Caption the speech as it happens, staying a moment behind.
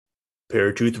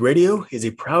Paratruth Radio is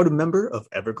a proud member of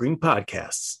Evergreen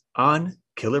Podcasts on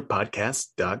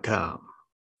killerpodcast.com.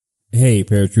 Hey,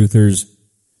 Paratruthers.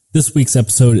 This week's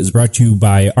episode is brought to you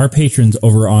by our patrons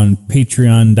over on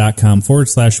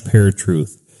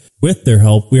patreon.com/paratruth. With their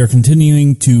help, we are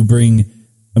continuing to bring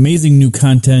amazing new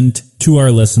content to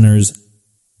our listeners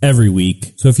every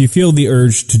week. So if you feel the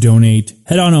urge to donate,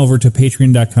 head on over to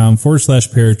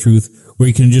patreon.com/paratruth, where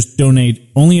you can just donate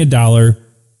only $1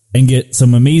 and get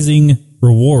some amazing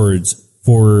rewards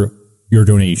for your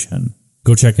donation.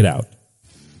 Go check it out.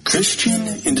 Christian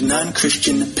and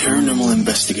non-Christian paranormal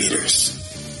investigators.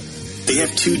 They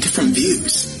have two different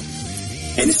views,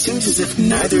 and it seems as if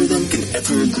neither of them can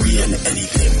ever agree on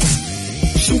anything.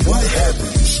 So what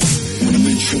happens when a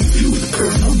mainstream view of the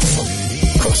paranormal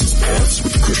crosses paths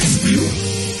with the Christian view?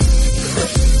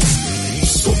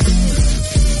 Something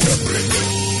epic.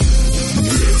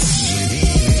 This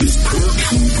is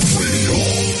Paratruth Radio.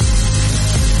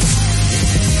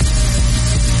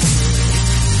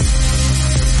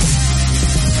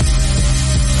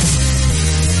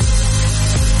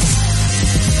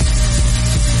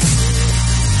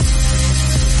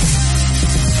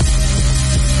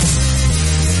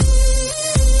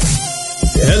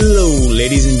 Hello,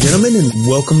 ladies and gentlemen, and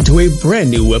welcome to a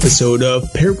brand new episode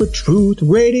of Paratruth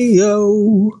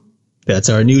Radio. That's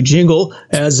our new jingle.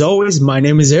 As always, my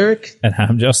name is Eric. And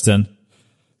I'm Justin.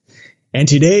 And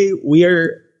today we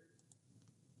are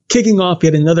kicking off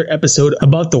yet another episode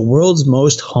about the world's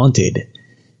most haunted.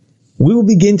 We will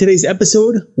begin today's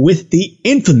episode with the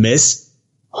infamous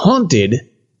haunted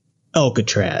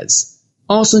Alcatraz,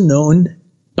 also known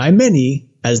by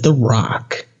many as the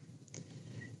Rock.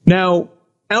 Now,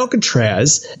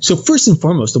 Alcatraz. So first and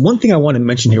foremost, the one thing I want to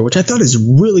mention here, which I thought is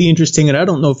really interesting, and I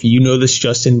don't know if you know this,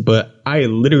 Justin, but I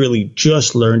literally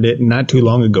just learned it not too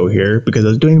long ago here because I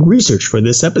was doing research for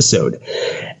this episode.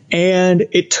 And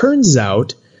it turns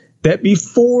out that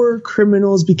before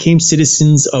criminals became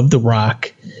citizens of the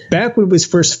Rock, back when it was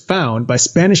first found by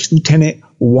Spanish Lieutenant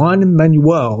Juan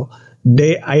Manuel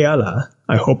de Ayala,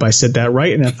 I hope I said that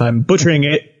right, and if I'm butchering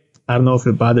it, I don't know if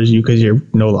it bothers you because you're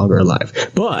no longer alive,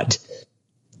 but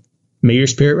may your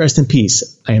spirit rest in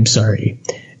peace. I am sorry.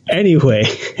 Anyway,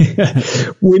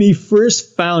 when he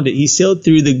first found it, he sailed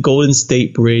through the Golden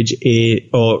State Bridge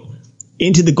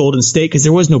into the Golden State, because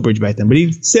there was no bridge back then, but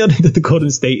he sailed into the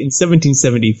Golden State in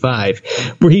 1775,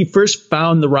 where he first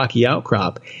found the rocky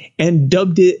outcrop and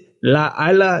dubbed it La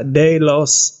Isla de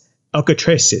los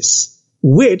Alcatraces,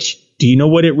 which, do you know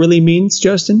what it really means,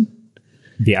 Justin?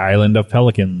 The Island of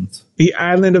Pelicans. The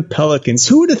Island of Pelicans.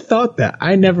 Who would have thought that?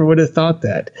 I never would have thought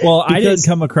that. Well, I didn't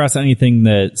come across anything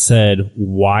that said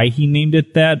why he named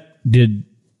it that. Did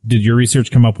your research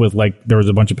come up with, like, there was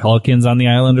a bunch of pelicans on the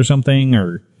island or something?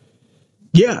 Or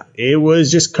yeah, it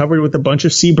was just covered with a bunch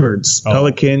of seabirds,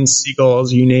 pelicans,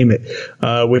 seagulls, you name it,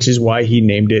 which is why he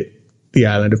named it the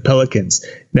Island of Pelicans.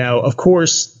 Now, of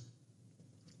course,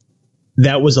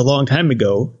 that was a long time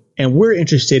ago. And we're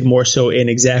interested more so in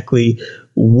exactly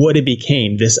what it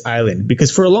became, this island, because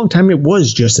for a long time it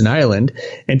was just an island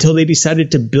until they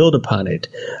decided to build upon it.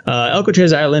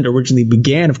 Alcatraz Island originally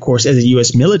began, of course, as a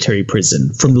U.S. military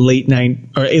prison from the late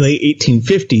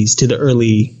 1850s to the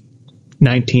early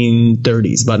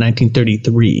 1930s, about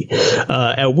 1933,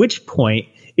 at which point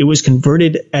it was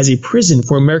converted as a prison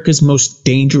for America's most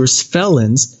dangerous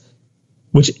felons,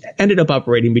 which ended up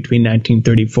operating between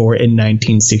 1934 and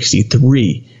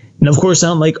 1963. And of course,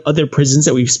 unlike other prisons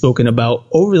that we've spoken about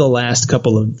over the last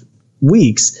couple of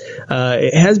weeks,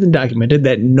 it has been documented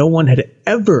that no one had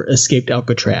ever escaped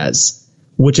Alcatraz,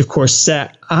 which of course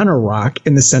sat on a rock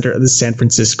in the center of the San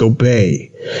Francisco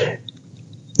Bay.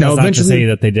 Now, that's not to say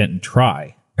that they didn't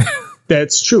try.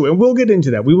 That's true, and we'll get into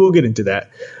that. We will get into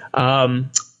that.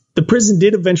 The prison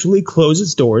did eventually close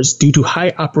its doors due to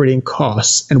high operating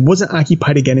costs and wasn't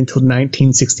occupied again until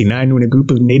 1969, when a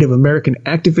group of Native American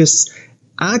activists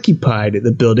occupied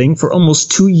the building for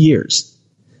almost 2 years.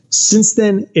 Since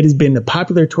then, it has been a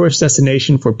popular tourist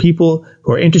destination for people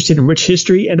who are interested in rich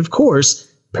history and, of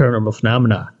course, paranormal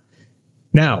phenomena.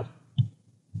 Now,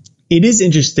 it is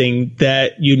interesting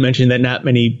that you'd mentioned that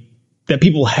that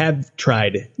people have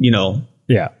tried,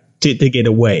 to get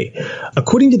away.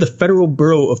 According to the Federal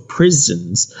Bureau of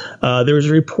Prisons, there was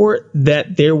a report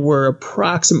that there were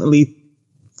approximately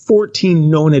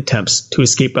 14 known attempts to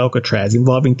escape Alcatraz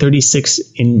involving 36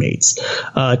 inmates,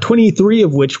 23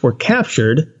 of which were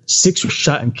captured, 6 were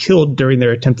shot and killed during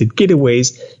their attempted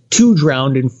getaways, 2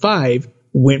 drowned, and 5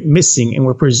 went missing and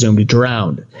were presumed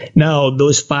drowned. Now,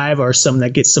 those 5 are some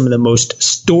that get some of the most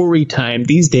story time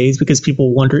these days because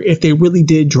people wonder if they really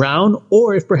did drown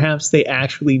or if perhaps they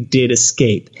actually did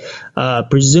escape.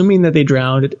 Presuming that they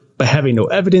drowned but having no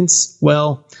evidence,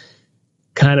 well,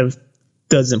 kind of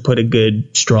doesn't put a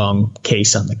good, strong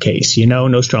case on the case.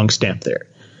 No strong stamp there.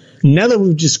 Now that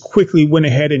we've just quickly went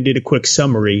ahead and did a quick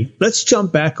summary, let's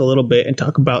jump back a little bit and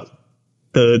talk about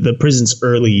the prison's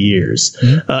early years.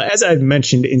 As I've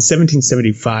mentioned, in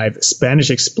 1775, Spanish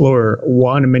explorer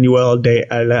Juan Manuel de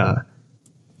Ayala,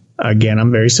 again,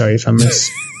 I'm very sorry if I'm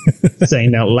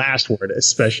saying that last word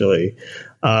especially,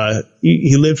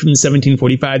 he lived from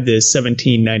 1745 to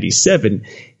 1797.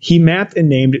 He mapped and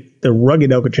named the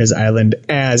rugged Alcatraz Island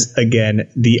as, again,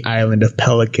 the Island of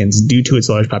Pelicans due to its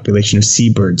large population of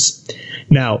seabirds.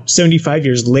 Now, 75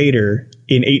 years later,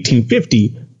 in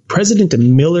 1850, President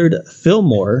Millard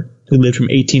Fillmore, who lived from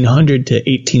 1800 to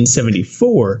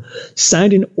 1874,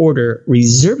 signed an order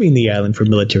reserving the island for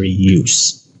military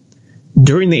use.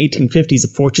 During the 1850s, a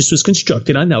fortress was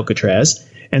constructed on Alcatraz,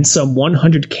 and some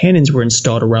 100 cannons were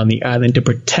installed around the island to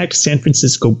protect San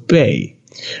Francisco Bay.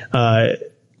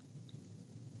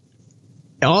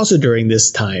 Also during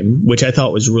this time, which I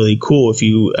thought was really cool if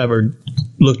you ever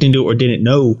looked into it or didn't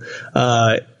know,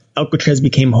 Alcatraz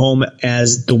became home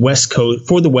as the West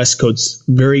Coast's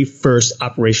very first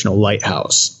operational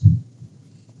lighthouse.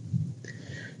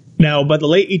 Now, by the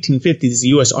late 1850s, the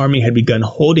U.S. Army had begun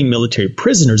holding military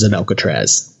prisoners at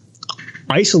Alcatraz.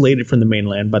 Isolated from the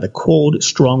mainland by the cold,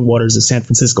 strong waters of San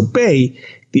Francisco Bay,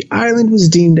 the island was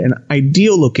deemed an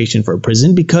ideal location for a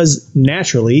prison because,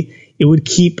 naturally, it would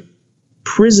keep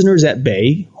prisoners at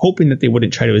bay, hoping that they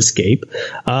wouldn't try to escape,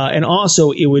 and also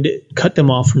it would cut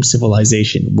them off from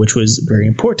civilization, which was very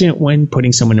important when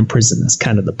putting someone in prison. That's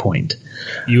kind of the point.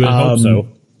 You would hope so.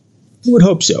 You would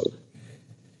hope so.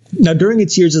 Now, during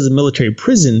its years as a military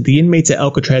prison, the inmates at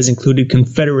Alcatraz included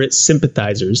Confederate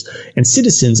sympathizers and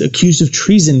citizens accused of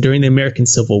treason during the American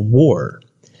Civil War.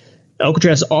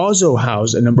 Alcatraz also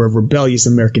housed a number of rebellious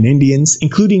American Indians,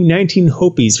 including 19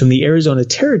 Hopis from the Arizona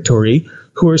Territory,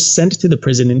 who were sent to the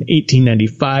prison in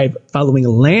 1895 following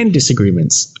land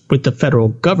disagreements with the federal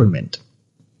government.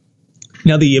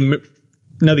 Now, the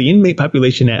inmate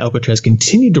population at Alcatraz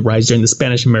continued to rise during the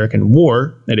Spanish-American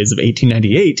War, that is, of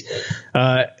 1898,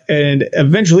 and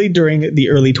eventually during the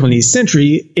early 20th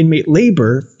century, inmate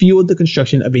labor fueled the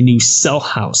construction of a new cell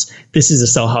house. This is a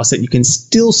cell house that you can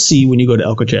still see when you go to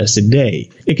Alcatraz today.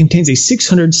 It contains a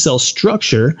 600-cell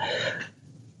structure,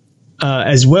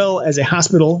 as well as a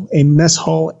hospital, a mess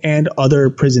hall, and other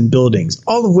prison buildings.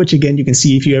 All of which, again, you can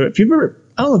see if you've ever.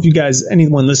 I don't know if you guys,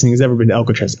 anyone listening, has ever been to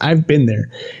Alcatraz. I've been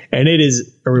there, and it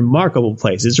is a remarkable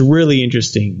place. It's really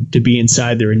interesting to be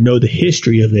inside there and know the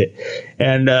history of it.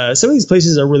 And some of these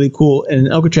places are really cool,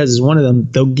 and Alcatraz is one of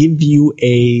them. They'll give you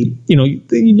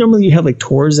normally you have like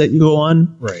tours that you go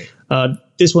on. Right.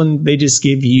 This one, they just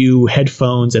give you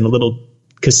headphones and a little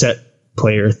cassette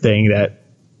player thing that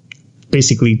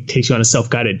basically takes you on a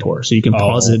self-guided tour, so you can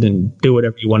pause it and do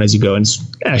whatever you want as you go. And it's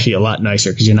actually a lot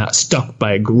nicer because you're not stuck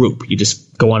by a group. You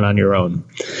just go on your own.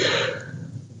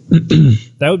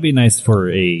 That would be nice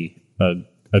for a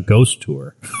ghost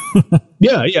tour.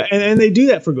 Yeah, and they do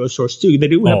that for ghost tours too. They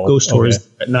do have ghost tours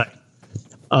at night,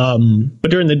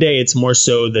 but during the day it's more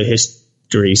so the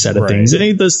history side of things.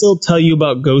 And they'll still tell you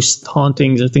about ghost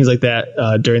hauntings or things like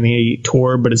that during the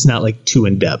tour, but it's not like too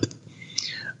in depth.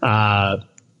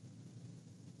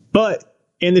 But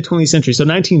in the 20th century, so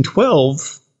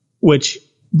 1912, which,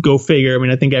 go figure, I mean,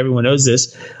 I think everyone knows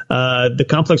this, the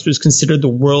complex was considered the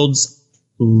world's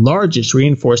largest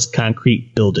reinforced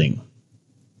concrete building.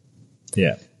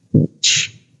 Yeah.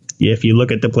 Which, if you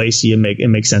look at the place, it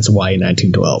makes sense why in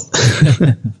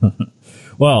 1912.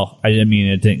 Well, I mean,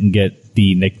 it didn't get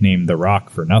the nickname The Rock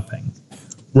for nothing.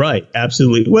 Right,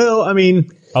 absolutely. Well, I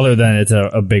mean... Other than it's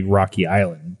a big rocky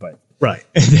island, but... Right.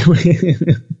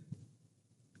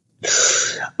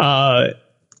 Now,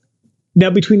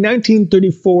 between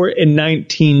 1934 and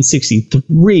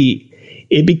 1963,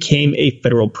 it became a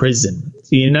federal prison.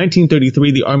 See, in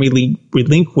 1933, the Army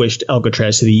relinquished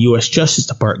Alcatraz to the U.S. Justice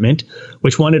Department,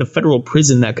 which wanted a federal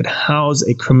prison that could house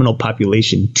a criminal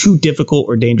population too difficult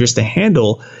or dangerous to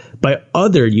handle by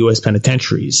other U.S.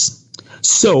 penitentiaries.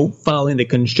 So, following the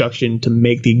construction to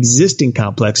make the existing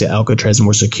complex at Alcatraz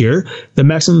more secure, the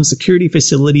maximum security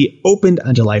facility opened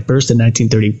on July 1st in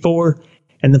 1934,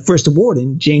 and the first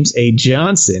warden, James A.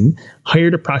 Johnson,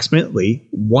 hired approximately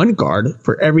one guard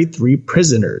for every 3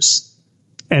 prisoners.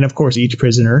 And of course, each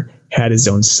prisoner had his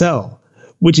own cell,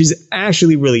 which is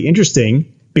actually really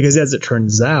interesting because, as it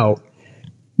turns out,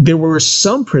 there were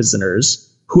some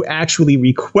prisoners who actually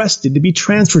requested to be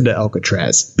transferred to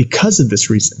Alcatraz because of this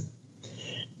reason.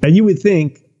 Now, you would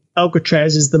think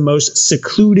Alcatraz is the most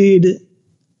secluded,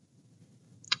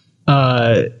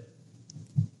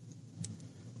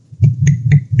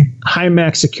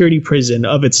 high-max security prison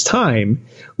of its time.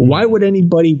 Why would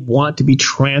anybody want to be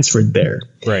transferred there?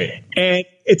 Right. And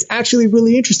it's actually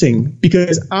really interesting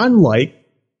because unlike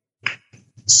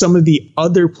some of the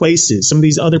other places, some of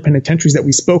these other penitentiaries that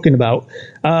we've spoken about,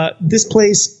 this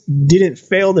place didn't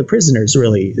fail the prisoners,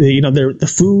 really.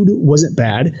 The food wasn't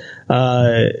bad.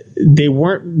 They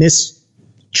weren't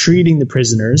mistreating the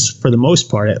prisoners, for the most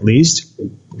part, at least.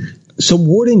 So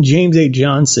Warden James A.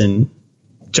 Johnston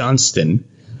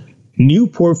knew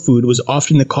poor food was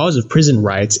often the cause of prison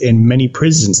riots in many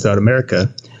prisons throughout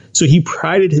America. So he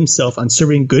prided himself on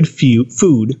serving good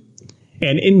food,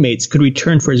 and inmates could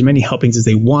return for as many helpings as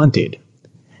they wanted.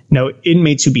 Now,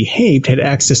 inmates who behaved had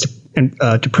access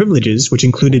to privileges, which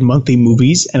included monthly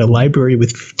movies and a library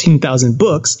with 15,000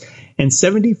 books and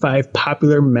 75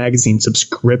 popular magazine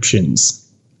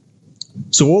subscriptions.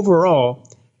 So overall,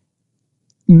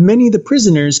 many of the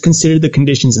prisoners considered the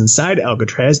conditions inside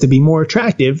Alcatraz to be more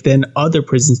attractive than other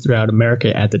prisons throughout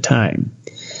America at the time,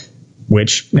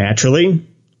 which naturally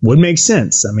would make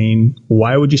sense. I mean,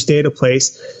 why would you stay at a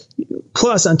place?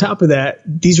 Plus, on top of that,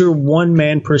 these are one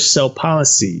man per cell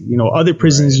policy. Other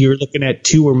prisons, You're looking at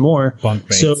two or more.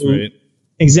 Bunkmates, right?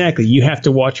 Exactly. You have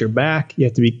to watch your back. You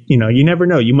have to be, you never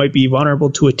know. You might be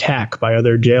vulnerable to attack by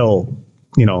other jail,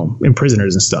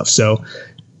 imprisoners and stuff. So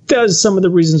that's some of the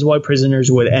reasons why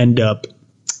prisoners would end up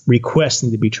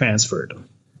requesting to be transferred.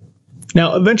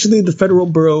 Now, eventually, the Federal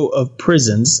Bureau of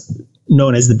Prisons,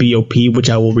 known as the BOP, which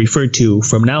I will refer to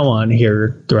from now on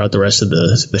here throughout the rest of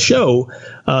the show,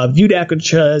 viewed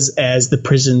Alcatraz as a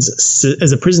prison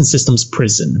system's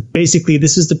prison. Basically,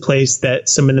 this is the place that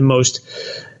some of the most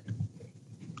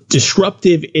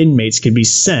disruptive inmates could be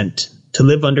sent to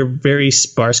live under very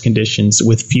sparse conditions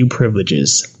with few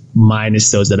privileges, minus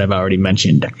those that I've already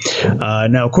mentioned.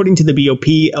 Now, according to the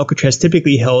BOP, Alcatraz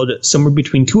typically held somewhere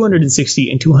between 260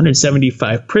 and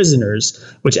 275 prisoners,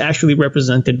 which actually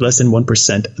represented less than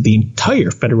 1% of the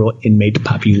entire federal inmate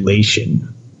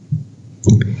population.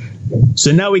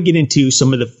 So now we get into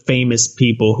some of the famous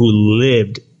people who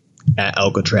lived at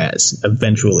Alcatraz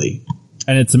eventually.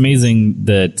 And it's amazing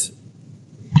that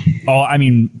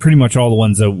pretty much all the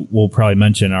ones that we'll probably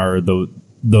mention are the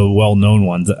well-known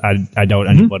ones. I doubt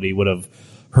anybody would have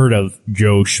heard of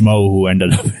Joe Schmo who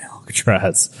ended up in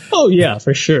Alcatraz. Oh yeah,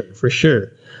 for sure.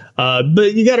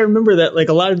 But you got to remember that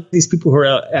a lot of these people who are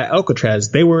at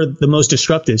Alcatraz, they were the most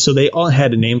disruptive, so they all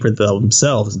had a name for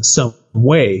themselves in some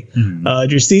way.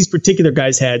 Just these particular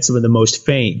guys had some of the most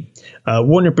fame.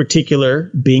 One in particular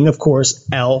being, of course,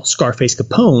 Al Scarface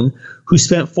Capone, who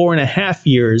spent 4.5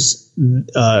 years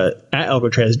at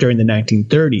Alcatraz during the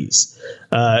 1930s.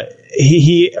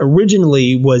 He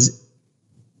originally was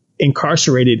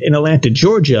incarcerated in Atlanta,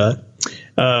 Georgia,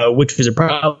 which was a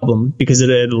problem because it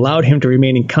had allowed him to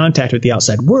remain in contact with the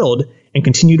outside world and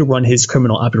continue to run his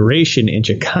criminal operation in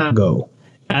Chicago.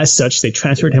 As such, they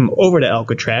transferred him over to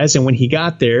Alcatraz, and when he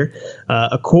got there,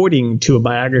 according to a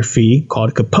biography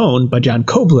called Capone by John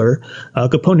Kobler,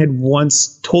 Capone had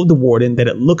once told the warden that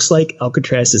it looks like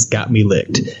Alcatraz has got me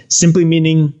licked, simply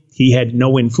meaning he had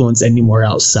no influence anymore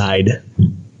outside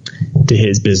to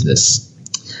his business.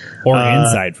 Or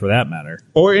inside, for that matter.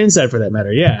 Or inside, for that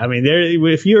matter, yeah. I mean,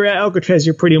 if you're at Alcatraz,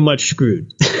 you're pretty much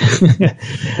screwed.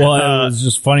 Well, it was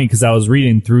just funny because I was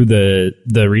reading through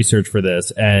the research for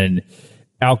this, and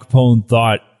Al Capone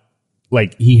thought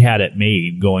he had it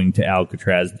made going to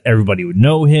Alcatraz. Everybody would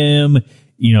know him.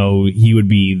 He would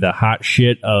be the hot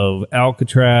shit of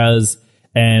Alcatraz.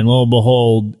 And lo and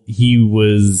behold, he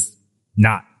was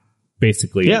not,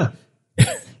 basically. Yeah.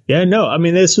 Yeah, no, I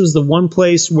mean, this was the one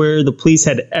place where the police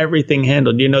had everything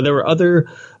handled. There were other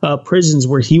prisons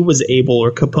where he was able,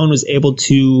 or Capone was able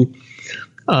to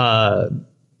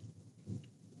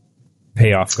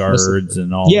pay off guards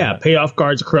and all. Yeah, pay off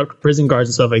guards, corrupt prison guards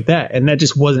and stuff like that. And that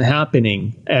just wasn't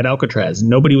happening at Alcatraz.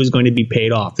 Nobody was going to be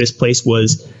paid off. This place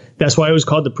that's why it was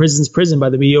called the prison's prison by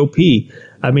the BOP.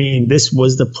 I mean, this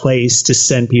was the place to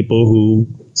send people who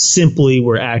simply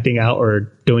were acting out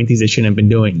or doing things they shouldn't have been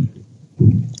doing.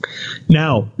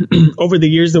 Now, over the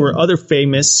years, there were other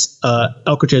famous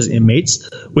Alcatraz inmates,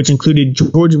 which included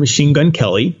George Machine Gun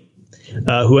Kelly,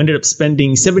 who ended up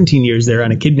spending 17 years there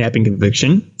on a kidnapping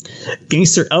conviction.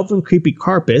 Gangster Alvin Creepy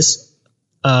Karpis,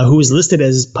 who was listed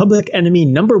as public enemy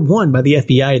number 1 by the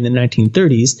FBI in the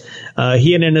 1930s.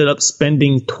 He had ended up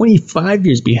spending 25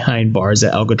 years behind bars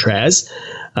at Alcatraz,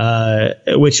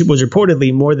 which was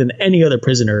reportedly more than any other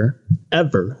prisoner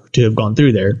ever to have gone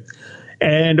through there.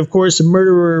 And, of course,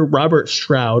 murderer Robert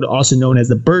Stroud, also known as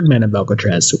the Birdman of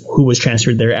Alcatraz, who was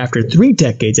transferred there after 3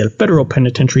 decades at a federal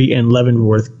penitentiary in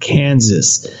Leavenworth,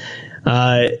 Kansas.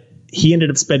 He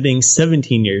ended up spending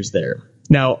 17 years there.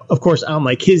 Now, of course, I don't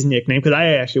like his nickname because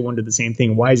I actually wondered the same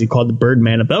thing. Why is he called the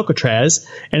Birdman of Alcatraz?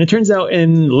 And it turns out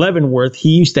in Leavenworth,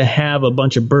 he used to have a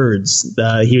bunch of birds.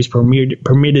 He was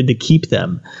permitted to keep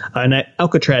them. And at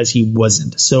Alcatraz, he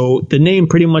wasn't. So the name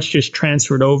pretty much just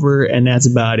transferred over, and that's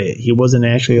about it. He wasn't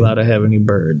actually allowed to have any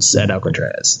birds at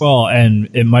Alcatraz. Well, and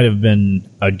it might have been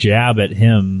a jab at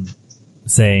him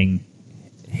saying,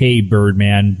 hey,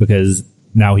 Birdman, because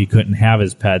now he couldn't have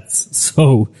his pets.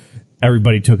 So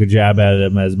everybody took a jab at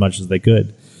him as much as they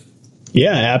could.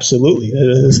 Yeah, absolutely.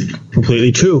 That is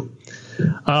completely true.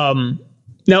 Now,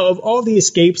 of all the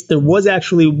escapes, there was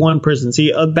actually one person.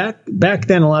 See, back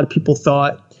then, a lot of people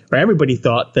thought, or everybody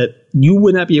thought, that you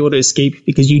would not be able to escape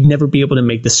because you'd never be able to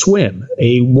make the swim,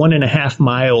 a 1.5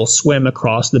 mile swim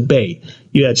across the bay.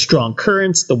 You had strong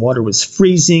currents. The water was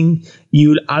freezing.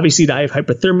 You'd obviously die of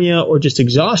hypothermia or just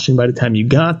exhaustion by the time you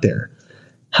got there.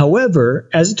 However,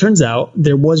 as it turns out,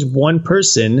 there was one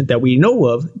person that we know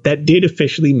of that did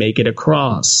officially make it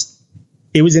across.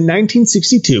 It was in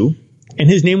 1962, and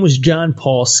his name was John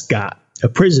Paul Scott, a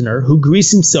prisoner who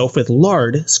greased himself with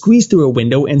lard, squeezed through a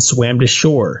window, and swam to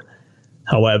shore.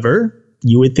 However,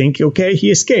 you would think, okay, he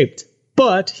escaped.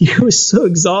 But he was so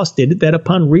exhausted that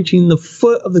upon reaching the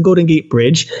foot of the Golden Gate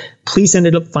Bridge, police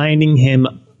ended up finding him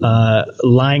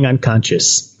lying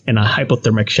unconscious in a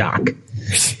hypothermic shock.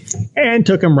 And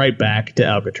took him right back to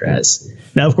Alcatraz.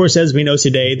 Now, of course, as we know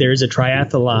today, there is a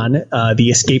triathlon, the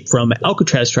Escape from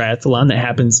Alcatraz triathlon that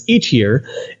happens each year.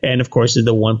 And, of course, the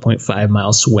 1.5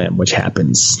 mile swim, which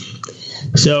happens.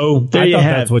 So there you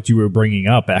have. That's what you were bringing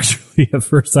up, actually, at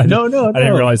first. I didn't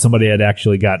realize somebody had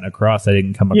actually gotten across. I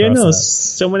didn't come across that.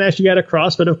 Someone actually got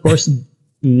across, but, of course,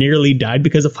 nearly died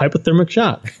because of hypothermic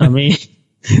shock. I mean,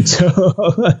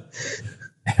 so...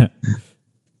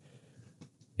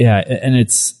 Yeah, and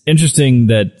it's interesting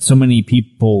that so many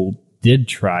people did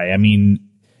try. I mean,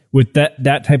 with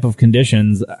that type of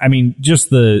conditions, I mean, just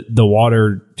the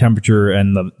water temperature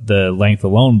and the length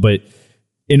alone, but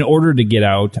in order to get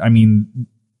out, I mean,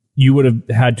 you would have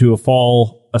had to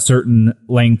fall a certain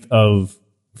length of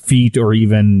feet or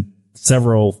even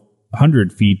several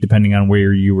hundred feet, depending on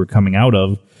where you were coming out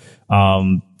of,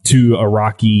 to a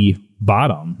rocky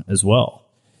bottom as well.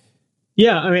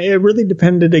 Yeah, I mean, it really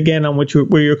depended, again, on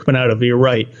where you're coming out of. You're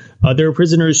right. There were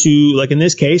prisoners who, like in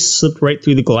this case, slipped right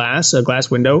through a glass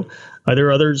window. There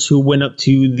are others who went up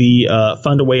to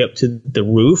found a way up to the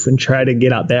roof and tried to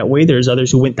get out that way. There's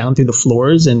others who went down through the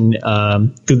floors and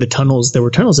through the tunnels. There were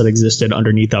tunnels that existed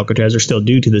underneath Alcatraz, or still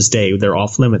do to this day. They're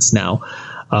off limits now.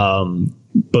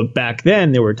 But back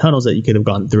then, there were tunnels that you could have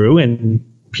gone through, and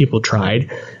people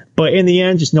tried. But in the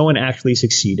end, just no one actually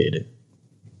succeeded.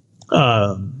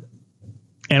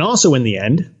 And also in the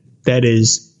end, that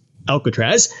is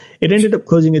Alcatraz, it ended up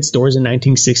closing its doors in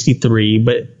 1963,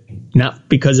 but not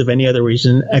because of any other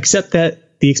reason, except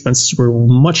that the expenses were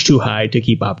much too high to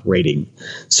keep operating.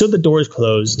 So the doors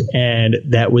closed, and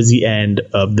that was the end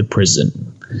of the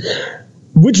prison.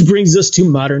 Which brings us to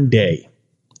modern day,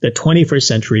 the 21st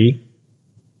century,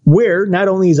 where not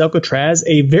only is Alcatraz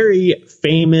a very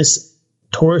famous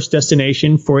tourist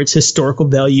destination for its historical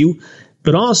value,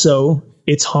 but also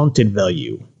its haunted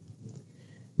value.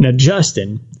 Now,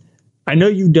 Justin, I know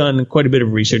you've done quite a bit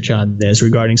of research on this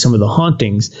regarding some of the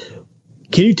hauntings.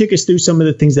 Can you take us through some of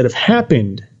the things that have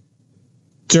happened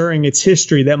during its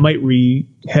history that might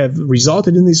have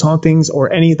resulted in these hauntings,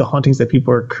 or any of the hauntings that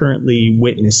people are currently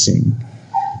witnessing?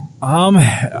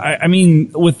 I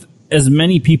mean, with as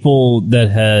many people that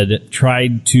had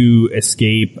tried to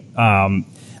escape,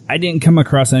 I didn't come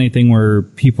across anything where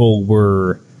people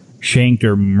were shanked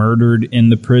or murdered in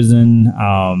the prison.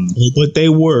 But they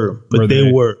were.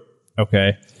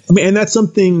 Okay. I mean, and that's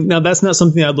something. Now, that's not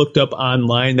something I looked up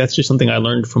online. That's just something I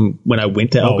learned from when I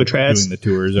went to Alcatraz. Doing the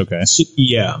tours. Okay. So,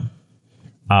 yeah.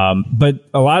 But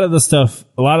a lot of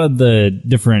the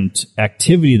different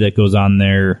activity that goes on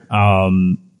there,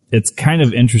 it's kind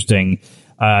of interesting.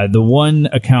 The one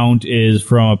account is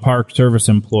from a Park Service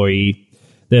employee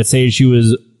that says she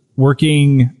was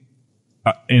working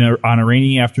on a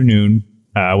rainy afternoon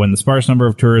when the sparse number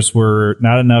of tourists were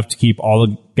not enough to keep all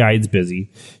the guides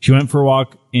busy. She went for a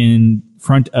walk in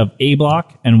front of A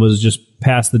Block and was just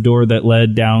past the door that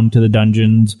led down to the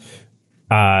dungeons,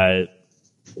 where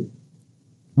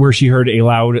she heard a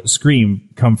loud scream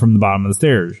come from the bottom of the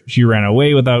stairs. She ran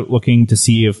away without looking to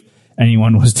see if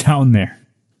anyone was down there.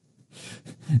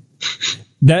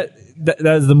 that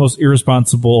is the most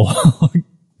irresponsible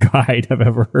guide I've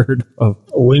ever heard of.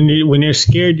 When you're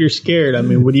scared, you're scared. I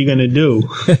mean, what are you going to do?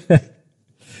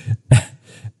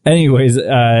 Anyways,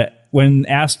 when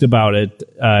asked about it,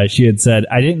 she had said,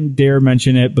 I didn't dare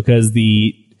mention it because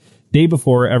the day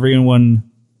before,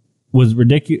 everyone was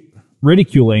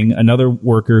ridiculing another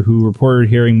worker who reported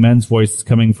hearing men's voices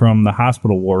coming from the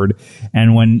hospital ward,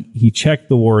 and when he checked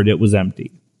the ward, it was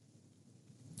empty.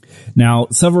 Now,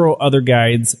 several other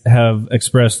guides have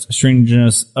expressed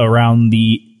strangeness around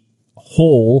the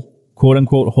whole,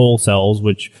 quote-unquote, whole cells,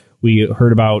 which we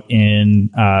heard about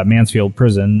in Mansfield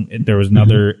Prison. There was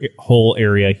another whole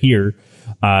area here,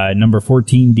 number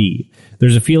 14D.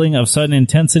 There's a feeling of sudden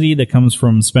intensity that comes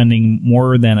from spending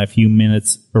more than a few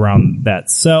minutes around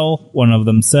that cell, one of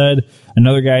them said.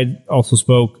 Another guide also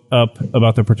spoke up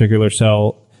about the particular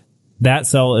cell. That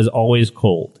cell is always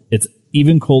cold. It's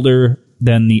even colder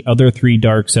than the other 3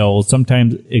 dark cells.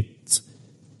 Sometimes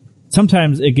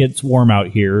it gets warm out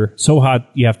here, so hot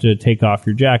you have to take off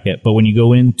your jacket. But when you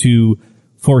go into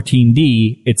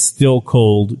 14D, it's still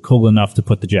cold enough to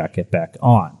put the jacket back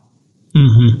on.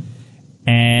 Mm-hmm.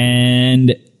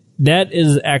 And that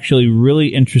is actually really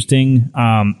interesting.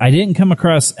 I didn't come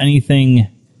across anything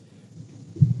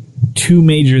too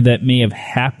major that may have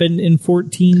happened in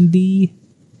 14D.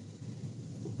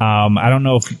 I don't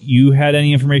know if you had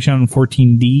any information on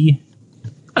 14D.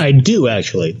 I do,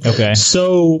 actually. Okay.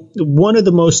 So one of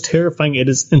the most terrifying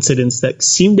incidents that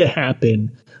seemed to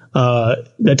happen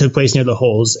that took place near the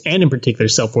holes, and in particular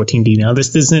cell 14D. Now, this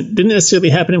didn't necessarily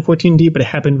happen in 14D, but it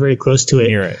happened very close to it.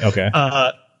 You're right. Okay.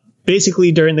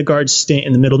 Basically, during the guard's stint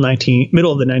in the middle of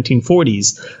the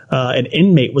 1940s, an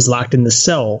inmate was locked in the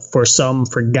cell for some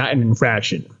forgotten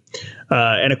infraction.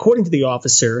 And according to the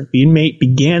officer, the inmate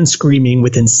began screaming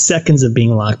within seconds of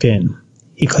being locked in.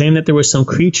 He claimed that there was some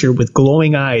creature with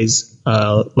glowing eyes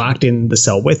locked in the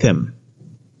cell with him.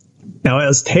 Now,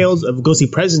 as tales of ghostly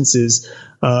presences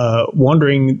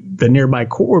wandering the nearby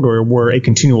corridor were a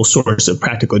continual source of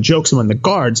practical jokes among the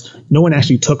guards, no one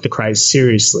actually took the cries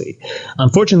seriously.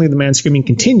 Unfortunately, the man's screaming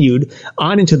continued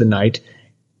on into the night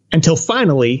until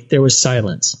finally there was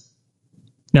silence.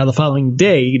 Now, the following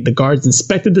day, the guards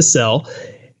inspected the cell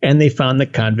and they found the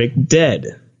convict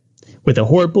dead, with a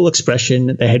horrible expression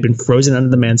that had been frozen onto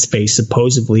the man's face,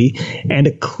 supposedly, and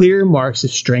a clear marks of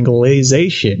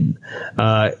strangulation.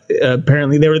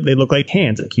 Apparently, they look like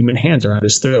hands, like human hands around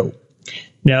his throat.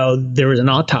 Now, there was an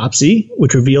autopsy,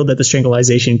 which revealed that the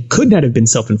strangulation could not have been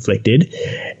self-inflicted,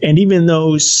 and even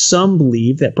though some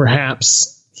believe that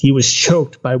perhaps he was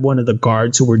choked by one of the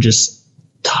guards who were just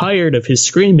tired of his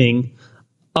screaming,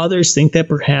 others think that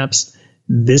perhaps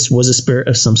this was a spirit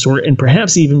of some sort, and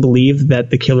perhaps even believe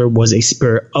that the killer was a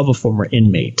spirit of a former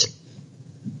inmate.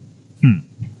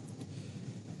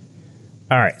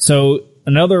 All right. So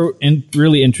another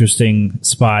really interesting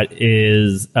spot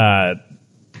is the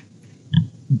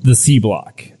C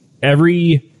block.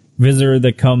 Every visitor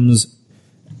that comes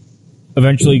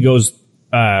eventually goes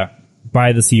by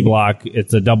the C block.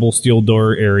 It's a double steel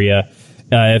door area.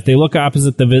 If they look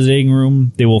opposite the visiting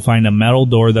room, they will find a metal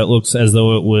door that looks as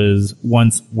though it was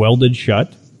once welded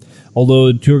shut.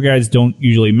 Although tour guides don't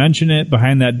usually mention it,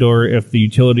 behind that door is the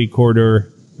utility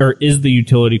corridor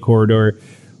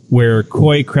where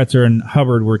Coy, Kretzer, and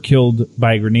Hubbard were killed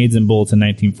by grenades and bullets in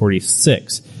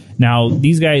 1946. Now,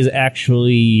 these guys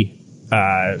actually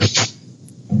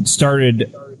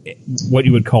started what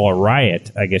you would call a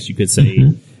riot, I guess you could say.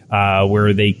 Mm-hmm.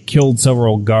 Where they killed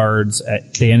several guards.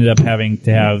 They ended up having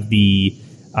to have the,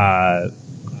 I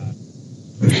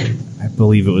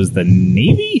believe it was the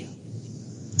Navy?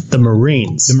 The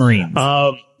Marines. The Marines.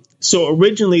 So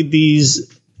originally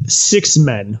these 6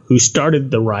 men who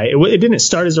started the riot, it didn't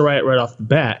start as a riot right off the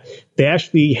bat. They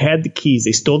actually had the keys.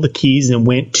 They stole the keys and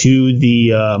went to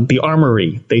the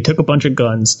armory. They took a bunch of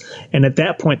guns, and at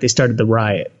that point they started the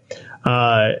riot.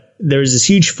 There was this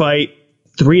huge fight.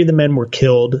 3 of the men were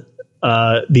killed.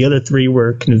 The other 3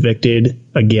 were convicted.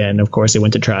 Again, of course, they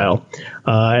went to trial.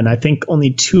 And I think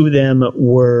only 2 of them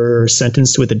were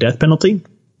sentenced with the death penalty.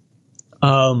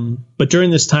 But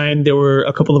during this time, there were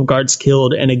a couple of guards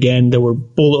killed. And again, there were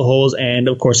bullet holes. And,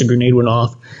 of course, a grenade went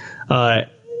off,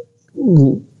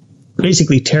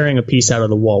 basically tearing a piece out of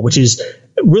the wall, which is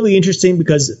really interesting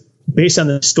because based on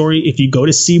the story, if you go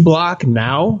to C Block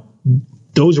now,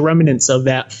 those remnants of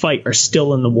that fight are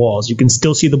still in the walls. You can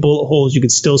still see the bullet holes. You can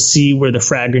still see where the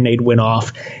frag grenade went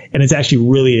off. And it's actually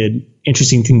really an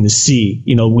interesting thing to see,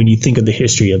 when you think of the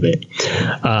history of it.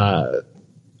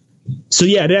 So,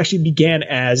 yeah, it actually began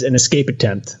as an escape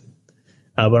attempt.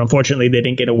 But unfortunately, they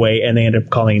didn't get away, and they ended up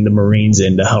calling the Marines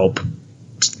in to help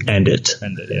end it.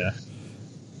 Yeah.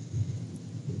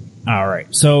 All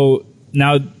right. So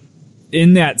now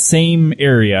in that same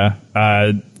area,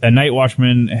 a night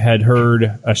watchman had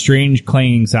heard a strange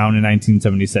clanging sound in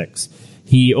 1976.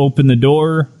 He opened the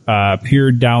door,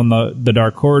 peered down the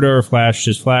dark corridor, flashed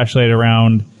his flashlight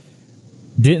around,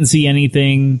 didn't see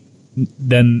anything.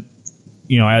 Then,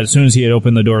 as soon as he had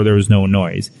opened the door, there was no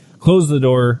noise. Closed the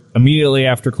door. Immediately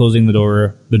after closing the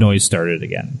door, the noise started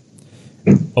again.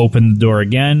 Opened the door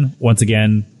again. Once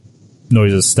again,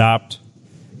 noises stopped.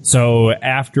 So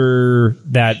after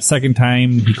that second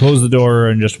time, he closed the door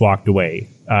and just walked away.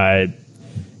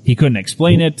 He couldn't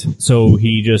explain it, so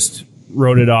he just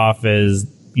wrote it off as,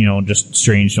 just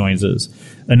strange noises.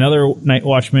 Another night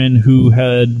watchman who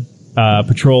had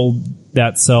patrolled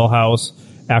that cell house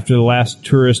after the last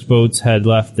tourist boats had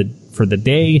left for the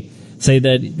day say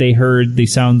that they heard the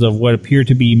sounds of what appeared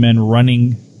to be men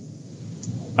running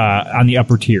on the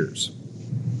upper tiers.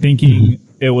 Thinking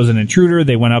it was an intruder,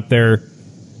 they went up there,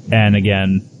 and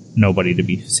again, nobody to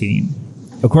be seen.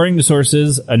 According to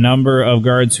sources, a number of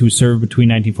guards who served between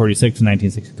 1946 and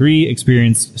 1963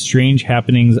 experienced strange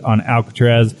happenings on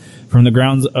Alcatraz. From the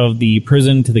grounds of the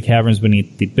prison to the caverns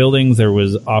beneath the buildings, there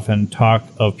was often talk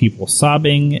of people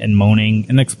sobbing and moaning,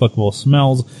 inexplicable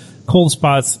smells, cold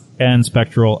spots, and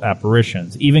spectral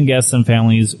apparitions. Even guests and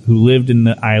families who lived on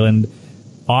the island,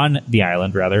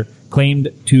 claimed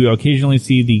to occasionally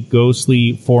see the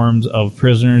ghostly forms of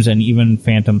prisoners and even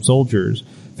phantom soldiers.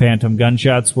 Phantom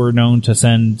gunshots were known to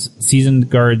send seasoned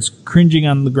guards cringing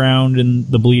on the ground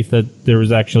in the belief that there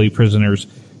was actually prisoners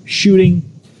shooting.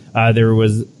 There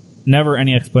was never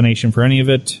any explanation for any of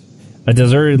it. A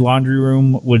deserted laundry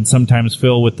room would sometimes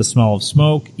fill with the smell of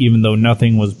smoke, even though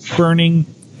nothing was burning.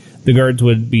 The guards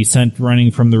would be sent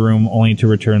running from the room only to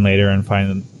return later and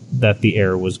find that the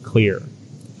air was clear.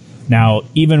 Now,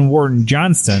 even Warden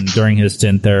Johnston, during his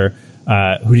stint there,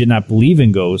 who did not believe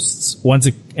in ghosts, once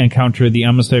encountered the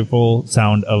unmistakable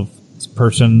sound of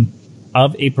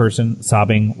a person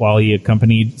sobbing while he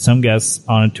accompanied some guests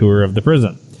on a tour of the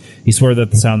prison. He swore that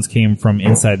the sounds came from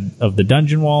inside of the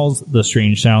dungeon walls. The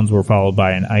strange sounds were followed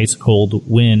by an ice-cold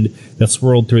wind that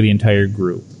swirled through the entire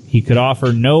group. He could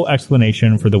offer no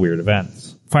explanation for the weird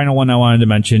events. Final one I wanted to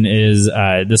mention is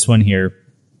this one here.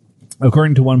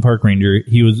 According to one park ranger,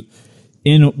 he was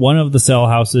in one of the cell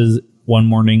houses one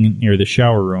morning near the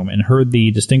shower room and heard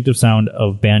the distinctive sound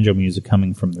of banjo music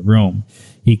coming from the room.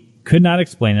 He could not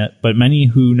explain it, but many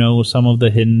who know some of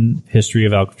the hidden history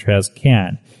of Alcatraz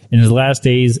can. In his last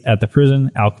days at the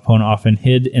prison, Al Capone often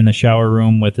hid in the shower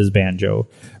room with his banjo.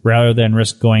 Rather than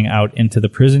risk going out into the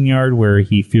prison yard where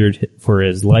he feared for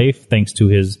his life thanks to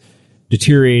his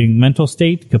deteriorating mental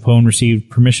state, Capone received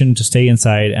permission to stay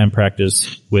inside and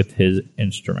practice with his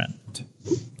instrument.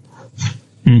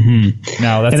 Mm-hmm.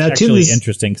 Now, that's actually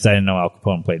interesting because I didn't know Al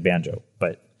Capone played banjo.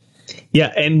 But yeah,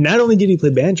 and not only did he play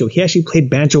banjo, he actually played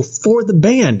banjo for the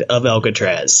band of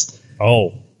Alcatraz.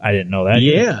 Oh, I didn't know that.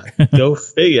 Yeah, go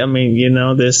figure. I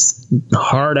mean, this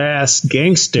hard-ass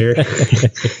gangster,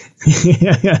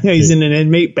 he's in an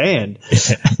inmate band.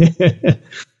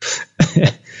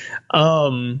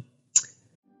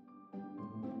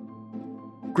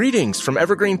 Greetings from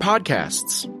Evergreen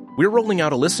Podcasts. We're rolling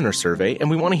out a listener survey, and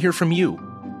we want to hear from you.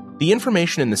 The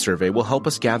information in the survey will help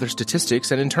us gather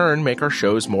statistics and in turn make our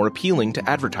shows more appealing to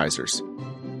advertisers.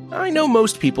 I know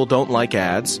most people don't like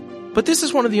ads, but this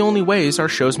is one of the only ways our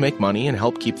shows make money and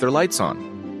help keep their lights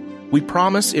on. We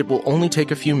promise it will only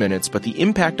take a few minutes, but the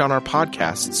impact on our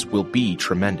podcasts will be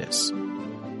tremendous.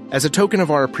 As a token of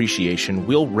our appreciation,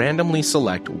 we'll randomly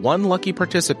select one lucky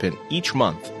participant each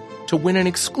month to win an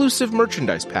exclusive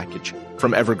merchandise package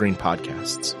from Evergreen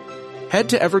Podcasts. Head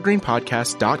to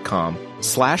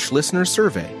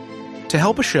evergreenpodcast.com/listenersurvey to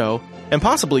help a show and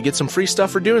possibly get some free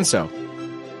stuff for doing so.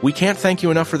 We can't thank you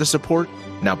enough for the support.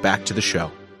 Now back to the show.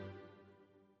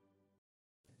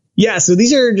 Yeah, so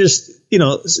these are just,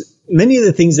 many of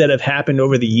the things that have happened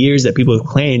over the years that people have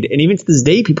claimed, and even to this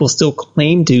day, people still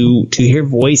claim to hear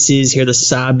voices, hear the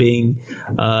sobbing,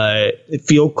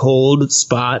 feel cold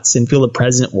spots, and feel the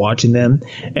presence watching them.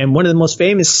 And one of the most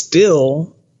famous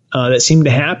still that seemed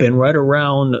to happen right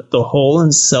around the hole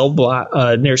in cell block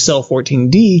near cell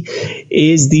 14D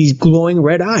is these glowing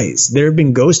red eyes. There have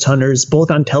been ghost hunters,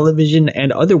 both on television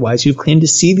and otherwise, who've claimed to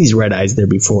see these red eyes there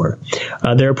before.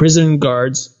 There are prison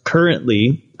guards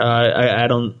currently.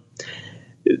 Not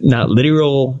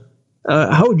literal.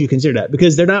 How would you consider that?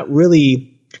 Because they're not really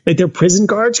like they're prison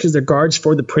guards because they're guards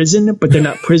for the prison, but they're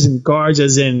not prison guards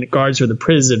as in guards for the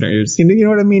prisoners. You know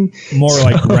what I mean? More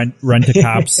like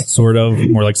rent-a-cops, sort of,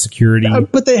 more like security.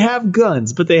 But they have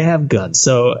guns.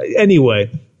 So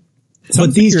anyway,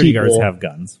 some security guards have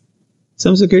guns.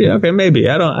 Some security. Okay, maybe.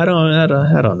 I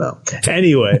don't know.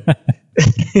 Anyway,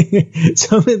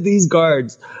 some of these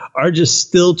guards are just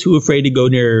still too afraid to go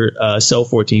near cell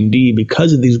 14D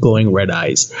because of these glowing red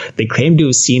eyes. They claim to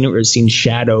have seen it or seen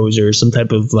shadows or some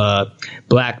type of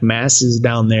black masses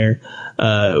down there.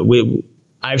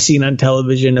 I've seen on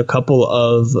television a couple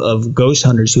of ghost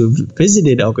hunters who have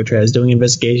visited Alcatraz doing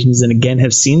investigations and again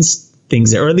have seen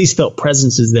things there, or at least felt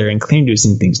presences there and claimed to have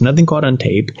seen things. Nothing caught on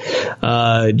tape.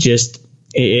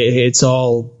 It's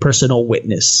all personal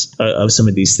witness of some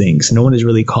of these things. No one has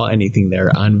really caught anything there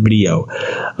on video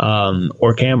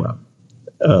or camera.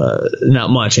 Not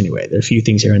much anyway. There are a few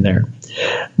things here and there.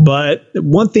 But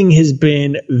one thing has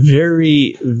been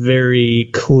very, very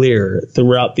clear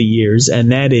throughout the years,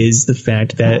 and that is the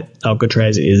fact that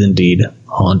Alcatraz is indeed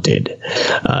haunted.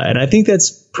 And I think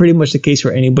that's pretty much the case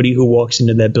for anybody who walks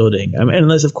into that building. I mean,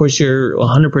 unless, of course, you're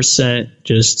 100%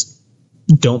 just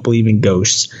don't believe in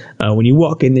ghosts. When you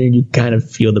walk in there, you kind of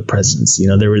feel the presence.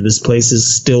 This place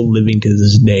is still living to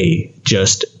this day,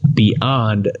 just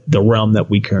beyond the realm that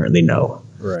we currently know.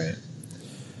 Right.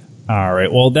 All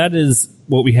right. Well, that is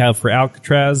what we have for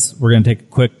Alcatraz. We're going to take a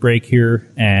quick break here,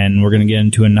 and we're going to get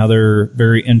into another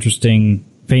very interesting,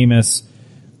 famous,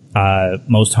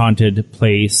 most haunted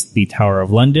place, the Tower of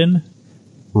London,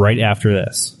 right after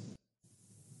this.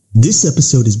 This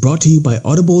episode is brought to you by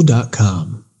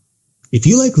Audible.com. If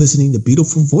you like listening to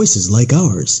beautiful voices like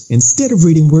ours instead of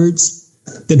reading words,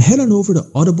 then head on over to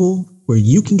Audible, where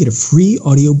you can get a free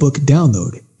audiobook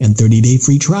download and 30-day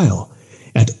free trial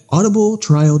at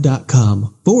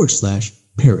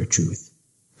audibletrial.com/Paratruth,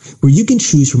 where you can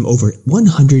choose from over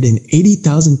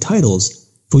 180,000 titles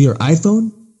for your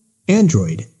iPhone,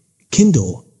 Android,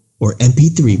 Kindle, or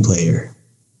MP3 player.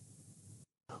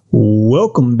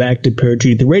 Welcome back to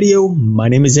Paratruth Radio. My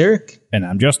name is Eric. And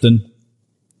I'm Justin.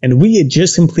 And we had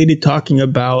just completed talking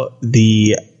about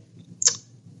the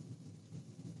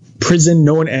prison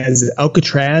known as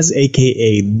Alcatraz,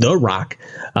 a.k.a. The Rock.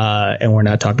 And we're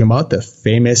not talking about the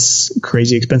famous,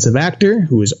 crazy expensive actor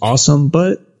who is awesome,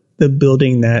 but the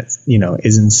building that,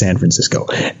 is in San Francisco.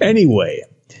 Anyway,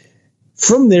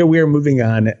 from there, we are moving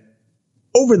on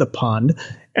over the pond,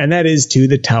 and that is to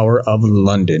the Tower of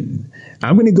London.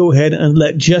 I'm going to go ahead and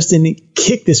let Justin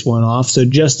kick this one off. So,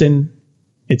 Justin,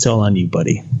 it's all on you,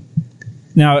 buddy.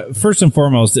 Now, first and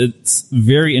foremost, it's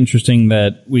very interesting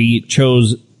that we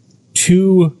chose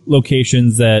two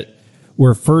locations that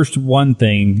were first one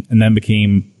thing and then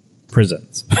became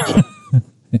prisons.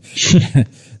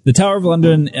 The Tower of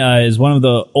London is one of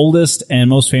the oldest and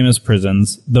most famous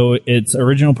prisons, though its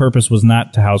original purpose was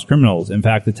not to house criminals. In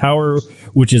fact, the tower,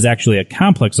 which is actually a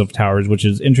complex of towers, which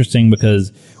is interesting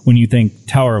because when you think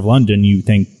Tower of London, you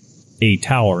think a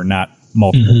tower, not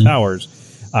multiple towers.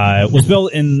 Was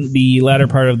built in the latter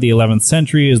part of the 11th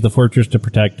century as the fortress to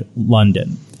protect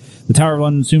London. The Tower of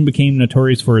London soon became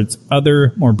notorious for its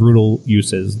other, more brutal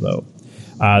uses, though.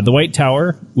 The White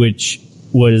Tower, which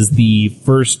was the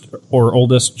first or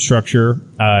oldest structure,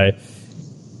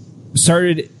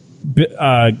 started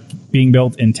being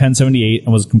built in 1078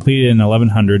 and was completed in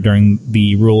 1100 during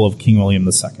the rule of King William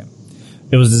II.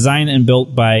 It was designed and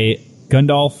built by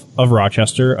Gundulf of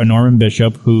Rochester, a Norman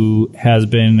bishop who has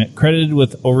been credited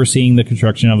with overseeing the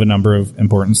construction of a number of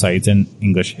important sites in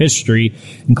English history,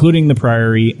 including the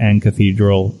Priory and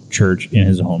Cathedral Church in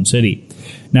his home city.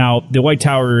 Now, the White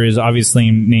Tower is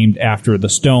obviously named after the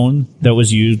stone that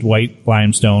was used, white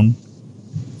limestone,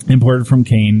 imported from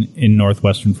Caen in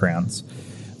northwestern France.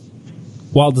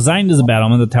 While designed as a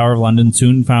battlement, the Tower of London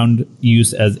soon found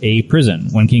use as a prison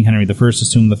when King Henry I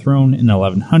assumed the throne in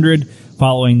 1100,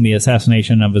 following the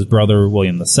assassination of his brother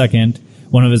William II.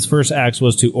 One of his first acts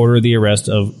was to order the arrest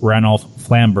of Ranulph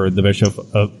Flambard, the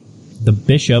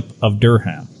Bishop of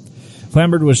Durham.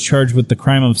 Flambard was charged with the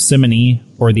crime of simony,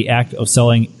 or the act of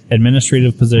selling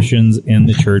administrative positions in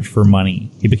the church for money.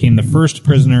 He became the first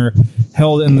prisoner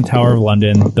held in the Tower of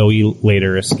London, though he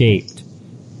later escaped.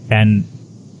 And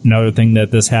another thing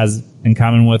that this has in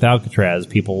common with Alcatraz,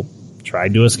 people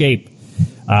tried to escape.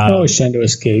 Always trying to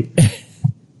escape.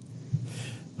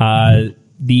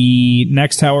 The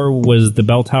next tower was the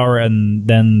Bell Tower and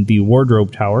then the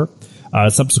Wardrobe Tower.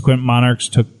 Subsequent monarchs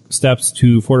took steps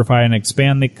to fortify and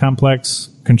expand the complex.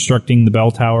 Constructing the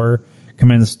Bell Tower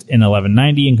commenced in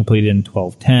 1190 and completed in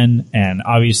 1210, and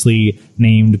obviously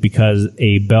named because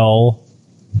a bell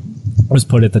was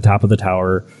put at the top of the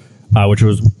tower, which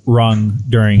was rung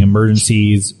during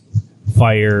emergencies,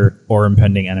 fire, or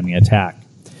impending enemy attack.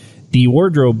 The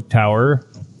Wardrobe Tower,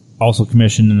 also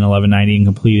commissioned in 1190 and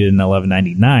completed in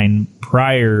 1199,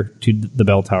 prior to the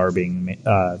Bell Tower being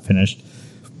finished,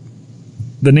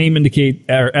 the name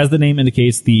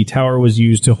indicates, the tower was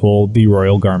used to hold the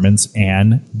royal garments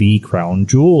and the crown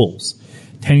jewels.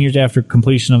 10 years after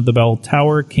completion of the Bell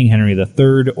Tower, King Henry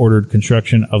III ordered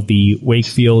construction of the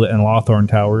Wakefield and Lawthorne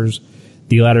Towers,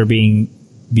 the latter being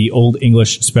the Old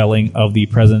English spelling of the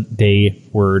present-day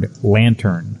word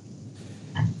lantern.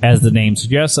 As the name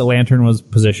suggests, a lantern was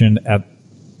positioned at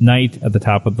night at the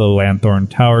top of the Lanthorn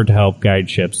Tower to help guide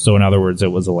ships. So, in other words,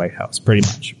 it was a lighthouse, pretty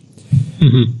much.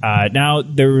 Mm-hmm. Now,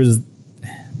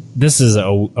 this is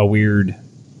a weird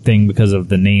thing because of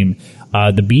the name.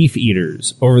 The Beef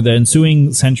Eaters. Over the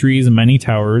ensuing centuries, many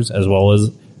towers, as well as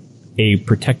a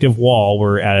protective wall,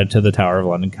 were added to the Tower of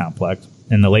London complex.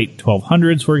 In the late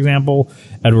 1200s, for example,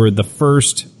 Edward I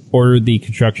ordered the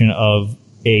construction of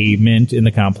a mint in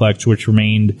the complex, which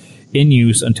remained in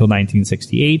use until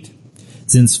 1968.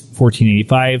 Since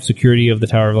 1485, security of the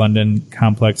Tower of London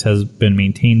complex has been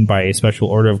maintained by a special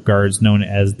order of guards known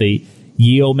as the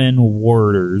Yeoman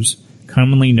Warders,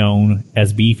 commonly known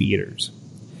as Beef Eaters.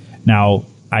 Now,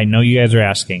 I know you guys are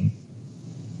asking,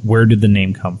 where did the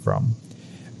name come from?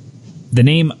 The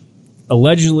name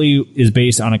allegedly is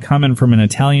based on a comment from an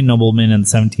Italian nobleman in the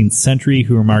 17th century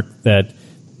who remarked that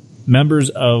members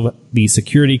of the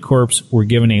security corps were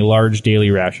given a large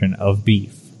daily ration of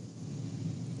beef.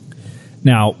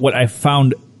 Now, what I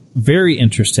found very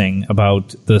interesting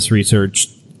about this research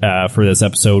for this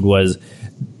episode was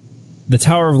the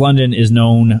Tower of London is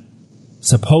known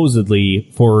supposedly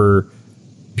for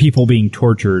people being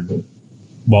tortured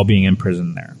while being in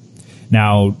prison there.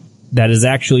 Now, that is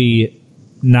actually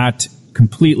not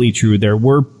completely true. There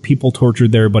were people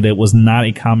tortured there, but it was not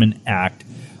a common act.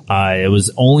 It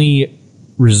was only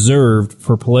reserved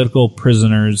for political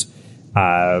prisoners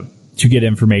to get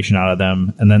information out of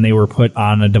them, and then they were put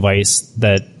on a device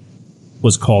that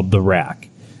was called the rack.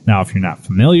 Now, if you're not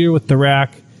familiar with the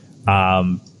rack,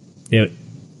 it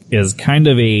is kind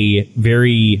of a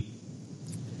very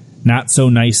not so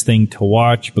nice thing to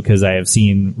watch because I have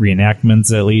seen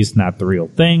reenactments, at least, not the real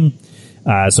thing.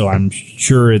 So I'm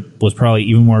sure it was probably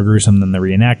even more gruesome than the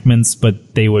reenactments,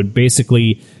 but they would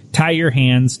basically tie your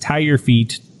hands, tie your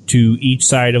feet to each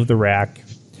side of the rack,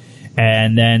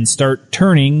 and then start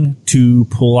turning to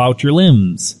pull out your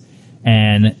limbs.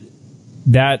 And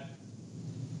that,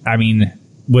 I mean,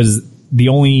 was the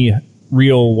only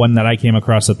real one that I came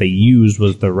across that they used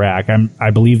was the rack.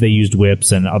 I believe they used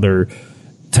whips and other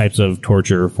types of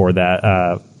torture for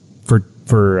that,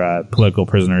 for political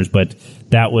prisoners, but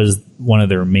that was one of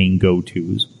their main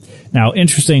go-tos. Now,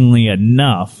 interestingly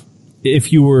enough,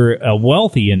 if you were a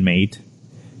wealthy inmate,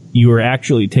 you were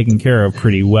actually taken care of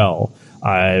pretty well.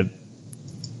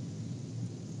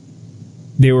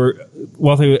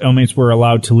 Wealthy inmates were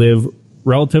allowed to live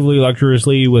relatively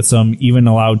luxuriously, with some even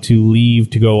allowed to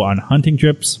leave to go on hunting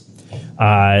trips.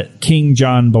 King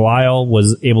John Belial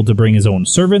was able to bring his own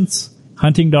servants,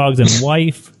 hunting dogs, and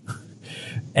wife.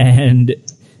 And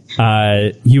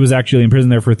he was actually in prison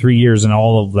there for 3 years, and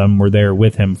all of them were there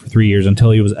with him for 3 years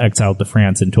until he was exiled to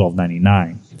France in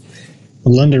 1299.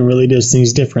 London really does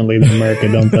things differently than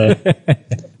America, don't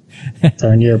they?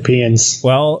 Darn Europeans.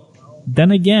 Well,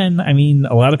 then again, I mean,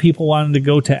 a lot of people wanted to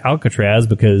go to Alcatraz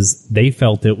because they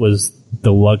felt it was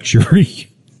the luxury.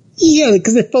 Yeah,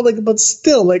 because they felt like, but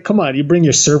still, like, come on, you bring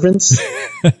your servants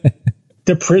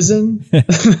to prison?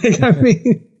 Like, I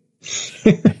mean,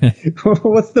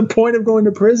 what's the point of going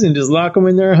to prison? Just lock them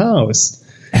in their house.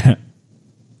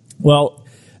 Well,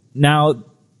 now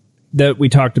that we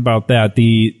talked about that,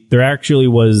 there actually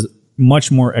was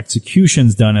much more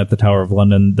executions done at the Tower of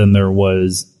London than there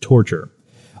was torture.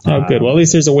 Oh, good. Well, at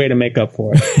least there's a way to make up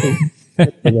for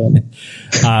it.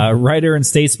 Writer and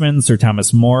statesman Sir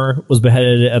Thomas More was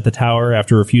beheaded at the Tower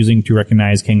after refusing to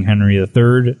recognize King Henry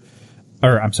VIII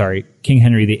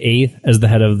as the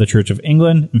head of the Church of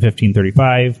England in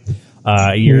 1535.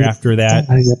 A year after that,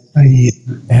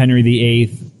 Henry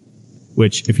VIII,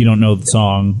 which, if you don't know the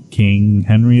song, King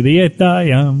Henry VIII I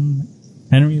am,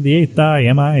 Henry VIII I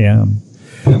am.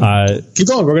 Keep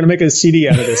going. We're going to make a CD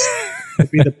out of this.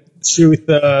 It'll be the Truth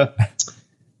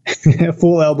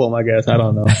full album, I guess. I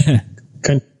don't know.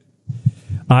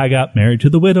 I got married to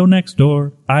the widow next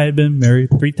door. I had been married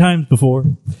 3 times before.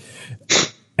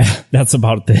 That's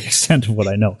about the extent of what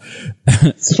I know.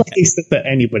 It's the extent that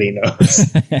anybody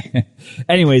knows.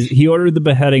 Anyways, he ordered the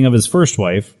beheading of his first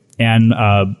wife, Anne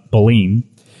Boleyn,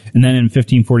 and then in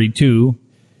 1542,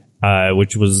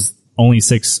 which was only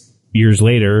 6 years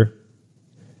later,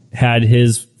 had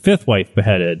his 5th wife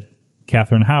beheaded,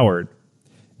 Catherine Howard,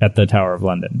 at the Tower of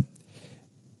London.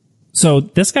 So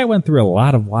this guy went through a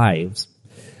lot of wives.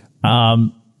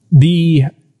 The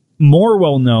more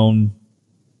well-known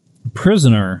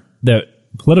prisoner that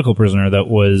political prisoner that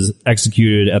was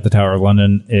executed at the Tower of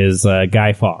London is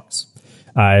Guy Fawkes.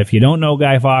 If you don't know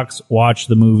Guy Fawkes, watch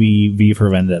the movie V for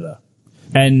Vendetta.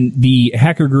 And the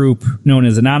hacker group known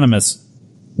as Anonymous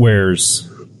wears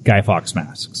Guy Fawkes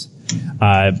masks.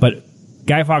 But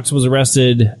Guy Fawkes was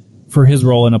arrested for his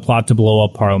role in a plot to blow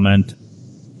up Parliament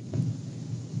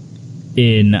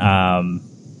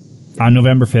on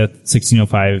November 5th,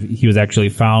 1605. He was actually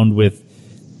found with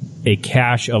a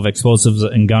cache of explosives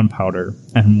and gunpowder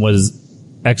and was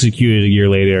executed a year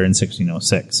later in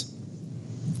 1606.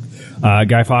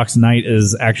 Guy Fawkes Night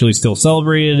is actually still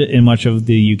celebrated in much of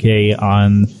the UK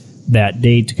on that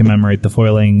date to commemorate the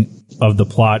foiling of the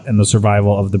plot and the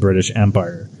survival of the British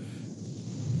Empire.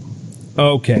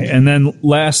 Okay, and then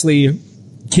lastly,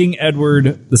 King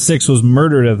Edward VI was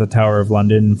murdered at the Tower of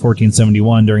London in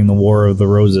 1471 during the War of the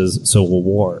Roses Civil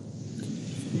War.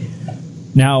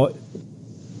 Now,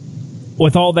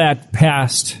 with all that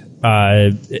past,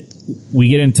 we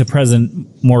get into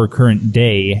present, more current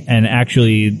day, and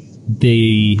actually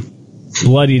the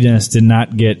bloodiness did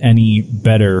not get any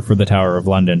better for the Tower of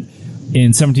London.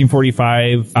 In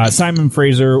 1745, Simon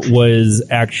Fraser was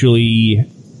actually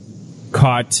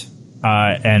caught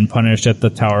and punished at the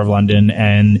Tower of London,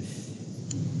 and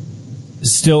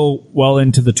still well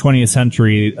into the 20th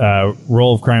century,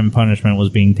 role of crime and punishment was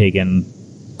being taken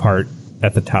part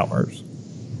at the towers.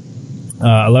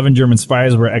 11 German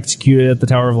spies were executed at the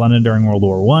Tower of London during World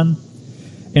War I.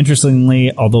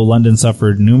 Interestingly, although London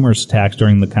suffered numerous attacks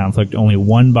during the conflict, only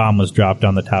one bomb was dropped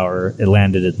on the tower. It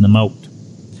landed in the moat.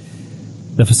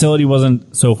 The facility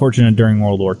wasn't so fortunate during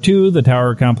World War II. The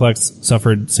tower complex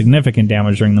suffered significant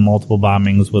damage during the multiple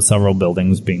bombings, with several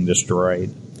buildings being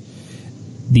destroyed.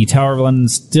 The Tower of London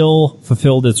still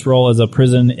fulfilled its role as a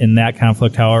prison in that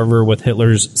conflict, however, with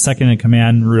Hitler's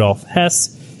second-in-command, Rudolf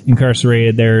Hess,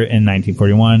 incarcerated there in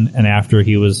 1941, and after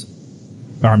he was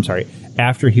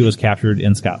captured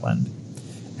in Scotland.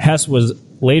 Hess was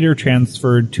later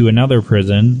transferred to another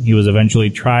prison. He was eventually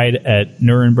tried at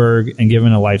Nuremberg and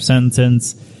given a life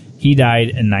sentence. He died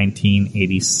in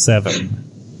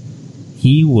 1987.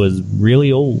 He was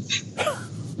really old.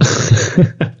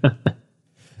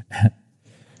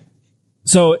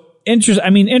 So,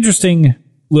 interesting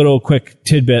little quick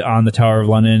tidbit on the Tower of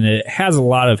London. It has a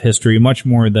lot of history, much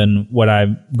more than what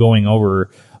I'm going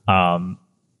over.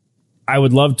 I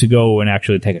would love to go and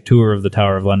actually take a tour of the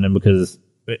Tower of London, because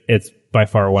it's by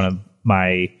far one of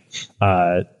my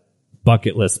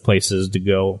bucket list places to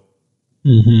go.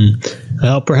 Mm-hmm.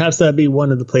 Well, perhaps that'd be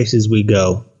one of the places we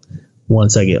go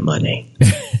once I get money.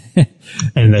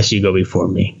 Unless you go before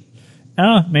me.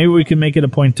 Maybe we can make it a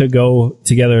point to go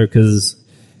together, because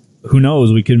who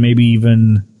knows, we could maybe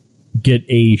even get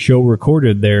a show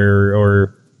recorded there,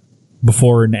 or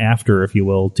before and after, if you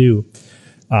will, too.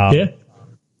 Yeah.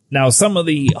 Now, some of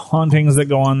the hauntings that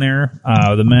go on there,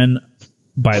 the men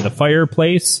by the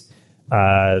fireplace,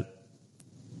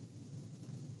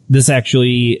 this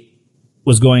actually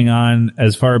was going on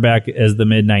as far back as the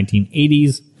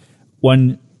mid-1980s.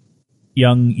 One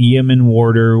young Yeoman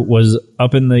warder was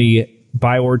up in the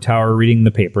Byward Tower reading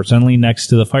the paper. Suddenly, next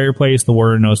to the fireplace, the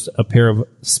warder noticed a pair of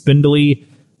spindly,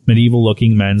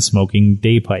 medieval-looking men smoking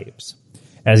day pipes.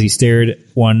 As he stared,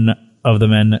 one of the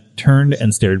men turned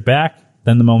and stared back.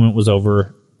 Then the moment was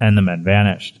over, and the men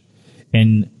vanished.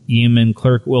 In Yeoman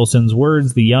Clerk Wilson's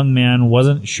words, the young man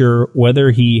wasn't sure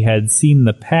whether he had seen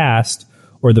the past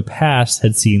or the past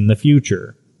had seen the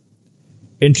future.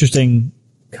 Interesting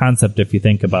concept if you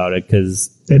think about it,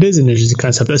 because it is an interesting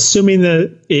concept, assuming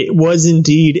that it was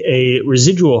indeed a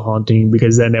residual haunting,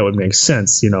 because then that would make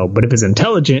sense, but if it's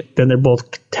intelligent, then they're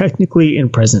both technically in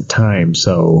present time.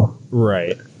 So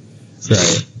right.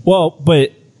 Well,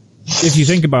 but if you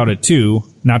think about it too,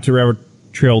 not to rabbit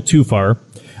trail too far,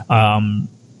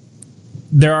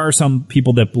 there are some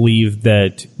people that believe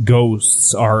that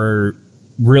ghosts are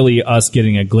really us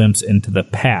getting a glimpse into the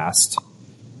past,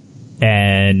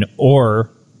 or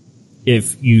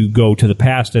if you go to the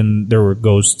past and there were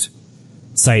ghost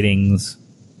sightings,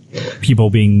 people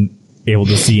being able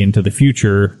to see into the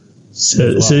future.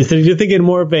 So you're thinking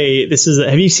more of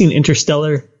have you seen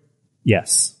Interstellar?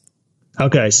 Yes.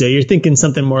 Okay, so you're thinking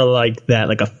something more like that,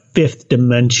 like a fifth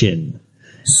dimension,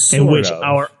 in which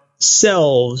our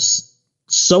selves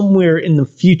somewhere in the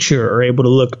future are able to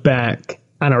look back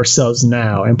on ourselves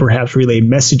now and perhaps relay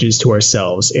messages to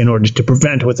ourselves in order to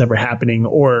prevent what's ever happening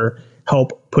or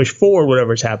help push forward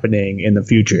whatever's happening in the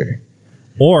future.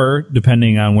 Or,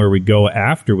 depending on where we go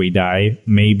after we die,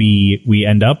 maybe we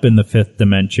end up in the fifth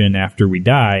dimension after we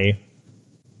die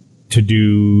to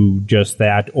do just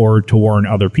that, or to warn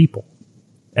other people.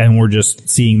 And we're just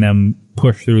seeing them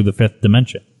push through the fifth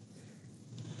dimension.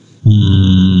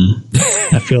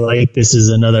 I feel like this is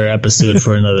another episode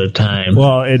for another time.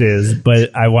 Well, it is,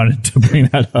 but I wanted to bring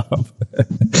that up.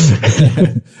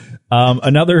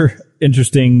 Another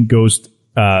interesting ghost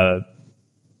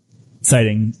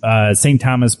sighting. St.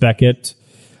 Thomas Becket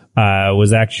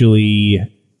was actually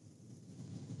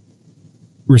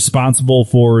responsible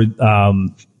for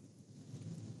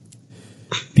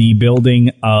the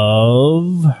building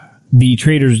of the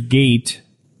Trader's Gate,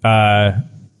 and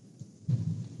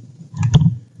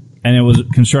it was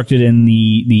constructed in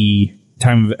the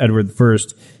time of Edward I.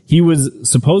 He was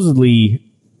supposedly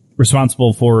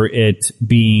responsible for it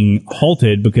being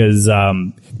halted because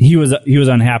he was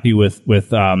unhappy with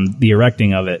the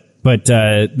erecting of it. But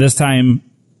this time,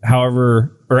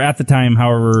 however,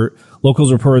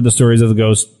 locals reported the stories of the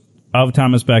ghost of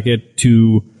Thomas Becket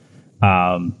to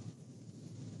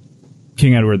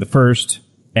King Edward I,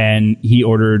 and he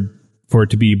ordered for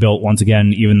it to be built once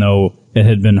again, even though it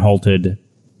had been halted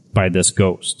by this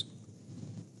ghost.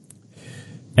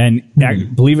 And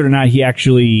believe it or not, he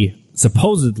actually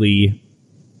supposedly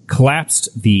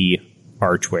collapsed the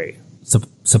archway.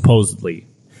 Supposedly.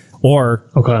 Or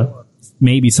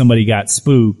maybe somebody got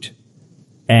spooked,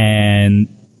 and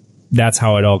that's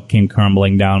how it all came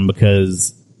crumbling down,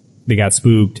 because they got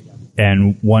spooked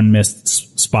and one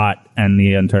missed spot and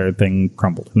the entire thing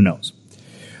crumbled. Who knows?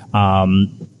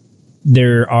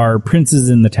 There are princes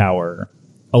in the tower.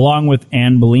 Along with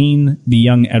Anne Boleyn, the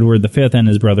young Edward V and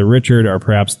his brother Richard are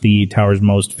perhaps the tower's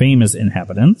most famous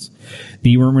inhabitants.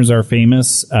 The rumors are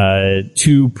famous.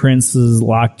 2 princes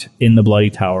locked in the Bloody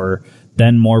Tower,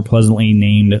 then more pleasantly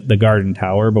named the Garden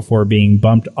Tower, before being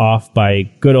bumped off by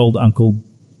good old Uncle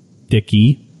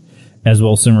Dickie, as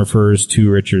Wilson refers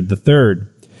to Richard III.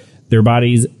 Their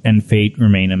bodies and fate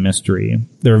remain a mystery.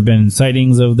 There have been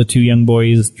sightings of the 2 young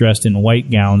boys dressed in white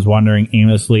gowns wandering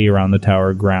aimlessly around the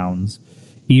tower grounds.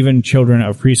 Even children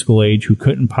of preschool age who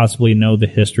couldn't possibly know the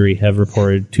history have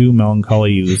reported 2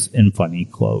 melancholy youths in funny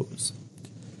clothes.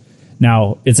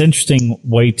 Now, it's interesting,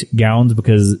 white gowns,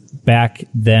 because back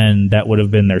then that would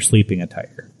have been their sleeping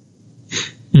attire.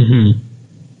 Mm-hmm.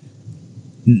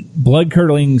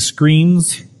 Blood-curdling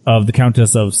screams of the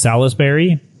Countess of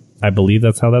Salisbury. I believe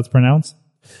that's how that's pronounced.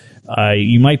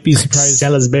 You might be surprised.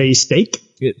 Salisbury steak?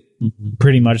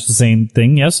 Pretty much the same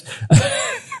thing, yes.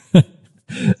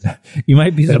 You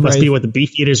might be surprised. That must be what the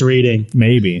beef eaters were eating.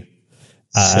 Maybe.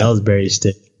 Salisbury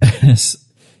steak. You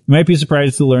might be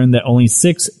surprised to learn that only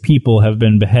 6 people have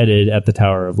been beheaded at the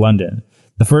Tower of London.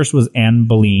 The first was Anne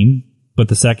Boleyn, but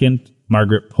the second,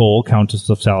 Margaret Pole, Countess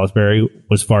of Salisbury,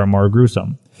 was far more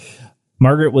gruesome.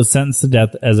 Margaret was sentenced to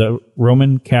death as a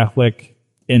Roman Catholic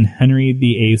in Henry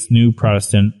VIII's new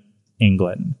Protestant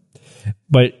England.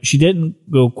 But she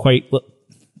didn't go quietly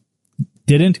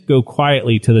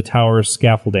to the tower's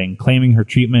scaffolding, claiming her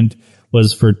treatment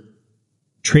was for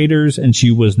traitors and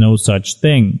she was no such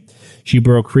thing. She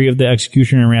broke free of the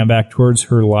executioner and ran back towards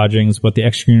her lodgings, but the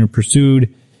executioner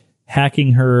pursued,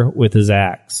 hacking her with his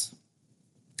axe.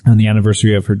 On the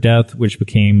anniversary of her death, which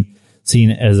became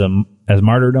seen as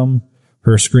martyrdom,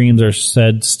 her screams are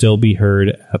said to still be heard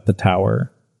at the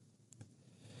tower.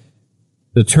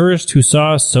 The tourist who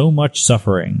saw so much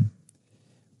suffering.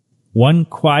 One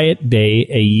quiet day,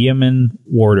 a Yemen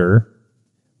warder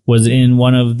was in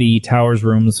one of the tower's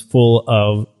rooms full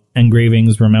of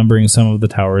engravings remembering some of the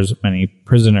tower's many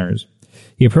prisoners.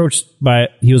 He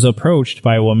was approached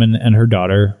by a woman and her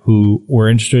daughter who were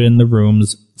interested in the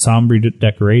room's somber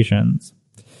decorations.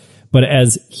 But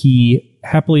as he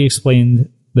happily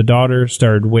explained, the daughter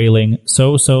started wailing,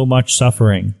 so much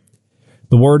suffering.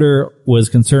 The warder was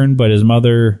concerned, but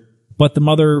the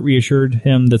mother reassured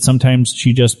him that sometimes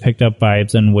she just picked up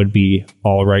vibes and would be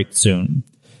all right soon.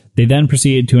 They then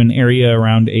proceeded to an area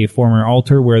around a former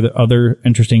altar where the other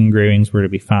interesting engravings were to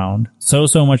be found. So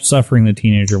much suffering, the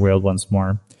teenager wailed once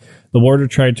more. The warder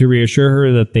tried to reassure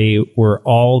her that they were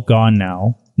all gone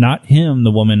now. Not him,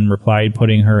 the woman replied,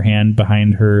 putting her hand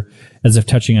behind her as if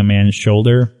touching a man's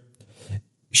shoulder.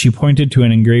 She pointed to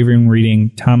an engraving reading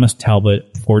Thomas Talbot,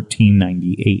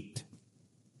 1498.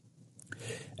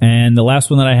 And the last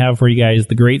one that I have for you guys,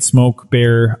 the Great Smoke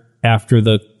Bear after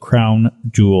the Crown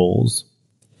Jewels.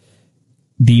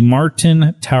 The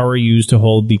Martin Tower used to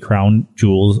hold the crown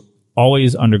jewels,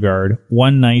 always under guard.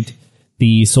 One night,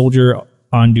 the soldier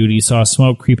on duty saw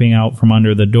smoke creeping out from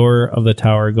under the door of the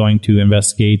tower. Going to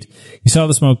investigate, he saw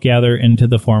the smoke gather into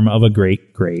the form of a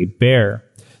great gray bear.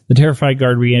 The terrified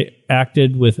guard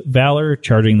reacted with valor,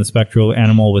 charging the spectral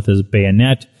animal with his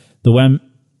bayonet.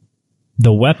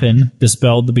 The weapon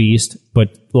dispelled the beast,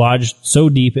 but lodged so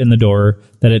deep in the door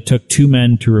that it took 2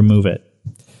 men to remove it.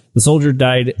 The soldier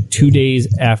died 2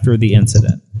 days after the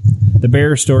incident. The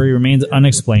bear story remains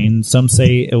unexplained. Some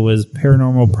say it was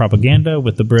paranormal propaganda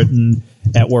with the Britain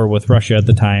at war with Russia at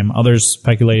the time. Others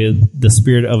speculated the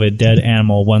spirit of a dead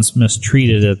animal once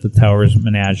mistreated at the Towers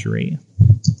Menagerie.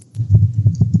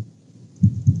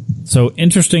 So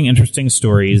interesting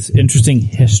stories, interesting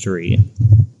history.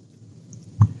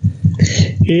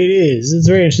 It is. It's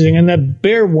very interesting. And that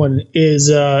bear one is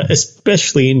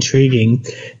especially intriguing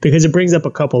because it brings up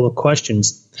a couple of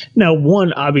questions. Now,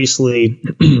 one, obviously,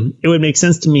 it would make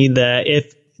sense to me that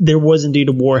if there was indeed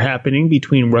a war happening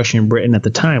between Russia and Britain at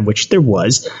the time, which there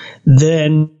was,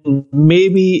 then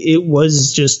maybe it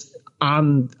was just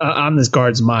on this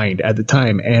guard's mind at the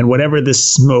time. And whatever this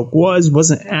smoke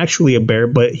wasn't actually a bear,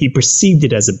 but he perceived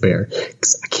it as a bear.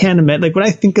 'Cause I can't imagine, like, when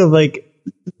I think of, like,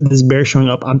 this bear showing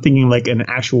up, I'm thinking like an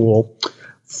actual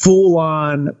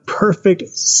full-on perfect,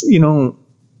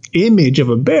 image of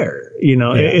a bear.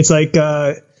 It's like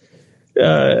what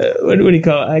do you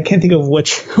call it? I can't think of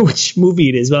which movie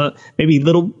it is. Well, maybe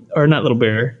not Little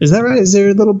Bear. Is that right? Is there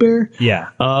a Little Bear? Yeah.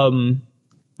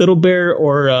 Little Bear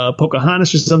or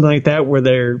Pocahontas or something like that, where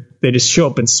they just show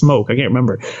up in smoke. I can't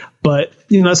remember, but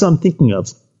that's what I'm thinking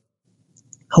of.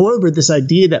 However, this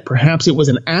idea that perhaps it was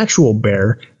an actual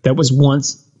bear that was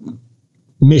once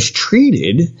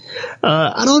mistreated,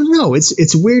 I don't know.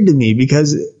 It's weird to me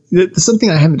because something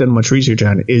I haven't done much research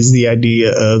on is the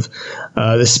idea of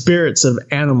the spirits of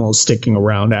animals sticking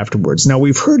around afterwards. Now,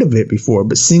 we've heard of it before,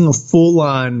 but seeing a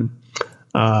full-on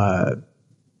what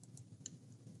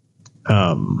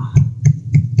am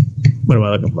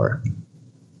I looking for?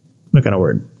 What kind of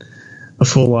word? A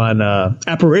full-on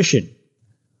apparition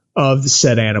of the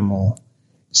said animal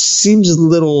seems a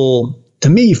little, to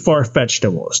me, far-fetched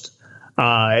almost.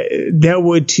 That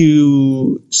would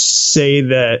to say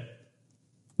that,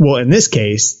 well, in this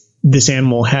case, this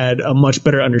animal had a much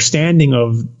better understanding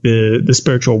of the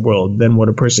spiritual world than what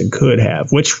a person could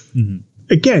have, which,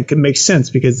 again, can make sense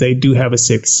because they do have a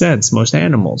sixth sense, most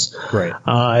animals.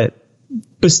 Right.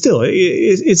 But still,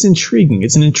 it's intriguing.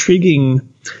 It's an intriguing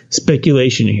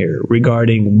speculation here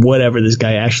regarding whatever this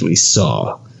guy actually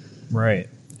saw. Right.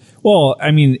 Well,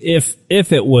 I mean, if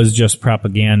it was just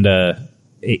propaganda,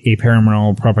 a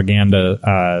paranormal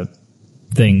propaganda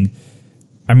thing,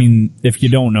 I mean, if you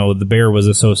don't know, the bear was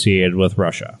associated with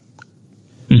Russia.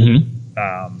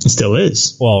 Mm-hmm. It still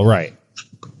is. Well, right.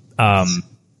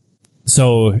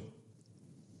 So,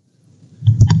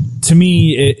 to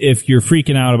me, if you're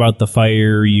freaking out about the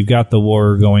fire, you've got the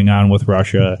war going on with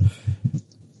Russia,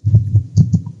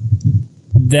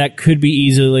 that could be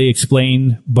easily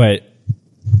explained, but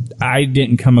I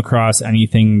didn't come across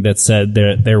anything that said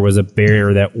that there was a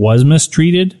bear that was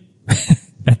mistreated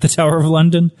at the Tower of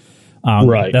London.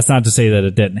 Right. That's not to say that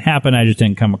it didn't happen. I just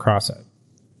didn't come across it.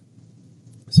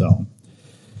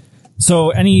 So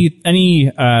any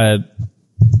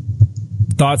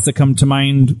thoughts that come to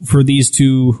mind for these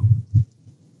two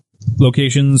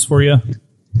locations for you?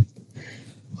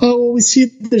 Well, we see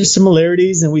there's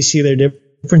similarities and we see their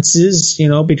differences,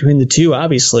 between the two,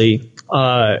 obviously.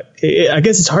 I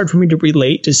guess it's hard for me to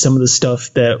relate to some of the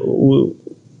stuff that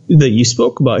you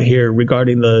spoke about here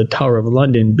regarding the Tower of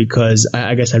London because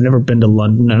I guess I've never been to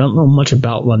London. I don't know much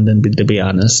about London, to be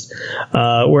honest.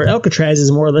 Where Alcatraz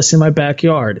is more or less in my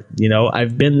backyard.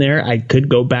 I've been there. I could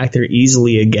go back there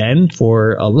easily again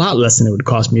for a lot less than it would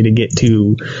cost me to get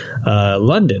to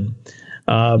London.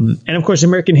 And of course,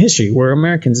 American history. We're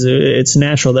Americans. It's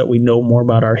natural that we know more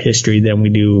about our history than we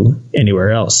do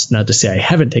anywhere else. Not to say I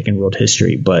haven't taken world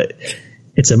history, but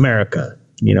it's America.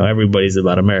 Everybody's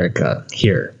about America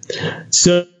here.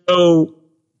 So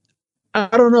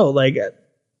I don't know. Like,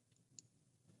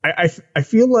 I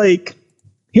feel like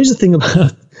here's the thing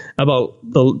about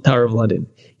the Tower of London.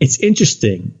 It's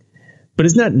interesting, but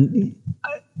it's not.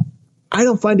 I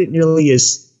don't find it nearly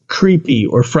as creepy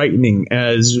or frightening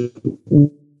as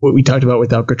what we talked about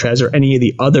with Alcatraz or any of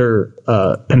the other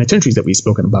penitentiaries that we've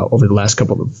spoken about over the last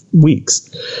couple of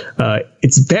weeks.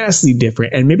 It's vastly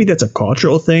different, and maybe that's a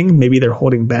cultural thing. Maybe they're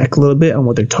holding back a little bit on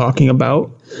what they're talking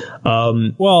about.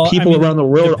 People around the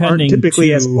world aren't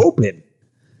typically as open.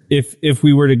 If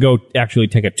we were to go actually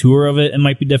take a tour of it, it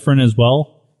might be different as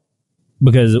well,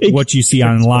 because what you see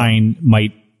online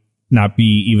might not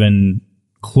be even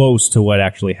close to what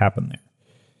actually happened there.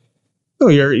 Oh,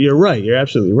 you're right. You're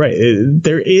absolutely right.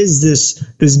 There is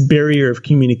this barrier of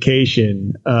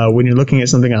communication when you're looking at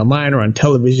something online or on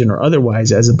television or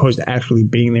otherwise, as opposed to actually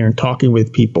being there and talking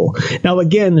with people. Now,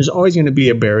 again, there's always going to be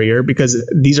a barrier because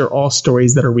these are all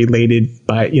stories that are related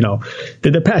by, that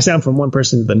they're passed down from one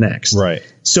person to the next. Right.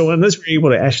 So unless we're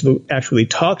able to actually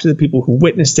talk to the people who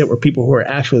witnessed it or people who are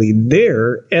actually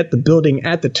there at the building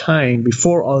at the time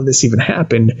before all of this even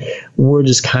happened, we're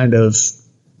just kind of,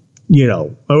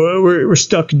 we're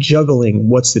stuck juggling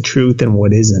what's the truth and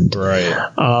what isn't.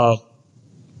 Right.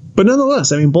 But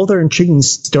nonetheless, I mean, both are intriguing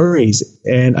stories,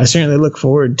 and I certainly look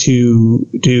forward to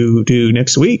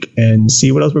next week and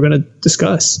see what else we're going to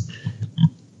discuss.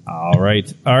 All right,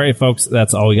 folks.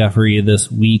 That's all we got for you this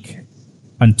week.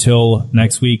 Until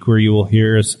next week, where you will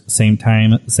hear us same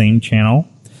time, same channel.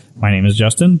 My name is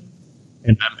Justin,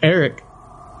 and I'm Eric.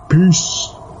 Peace.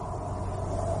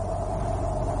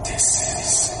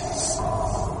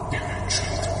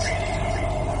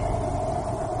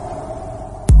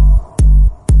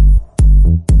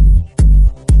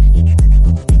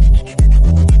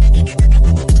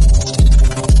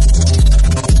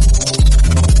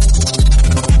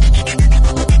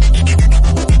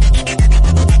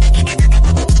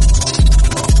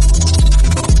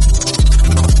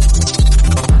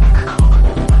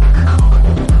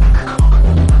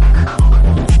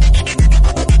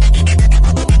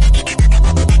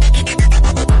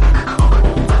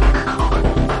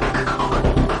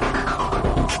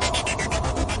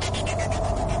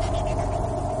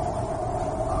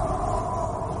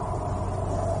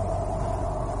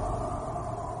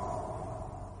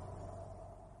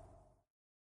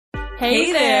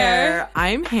 Hey there!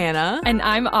 I'm Hannah. And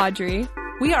I'm Audrey.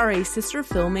 We are a sister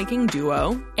filmmaking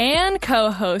duo and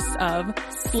co-hosts of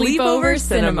Sleepover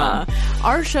Cinema,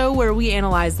 our show where we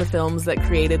analyze the films that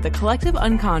created the collective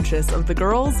unconscious of the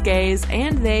girls, gays,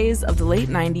 and theys of the late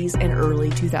 90s and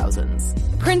early 2000s.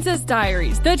 Princess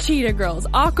Diaries, The Cheetah Girls,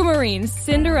 Aquamarine,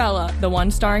 Cinderella, the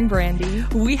one starring Brandy.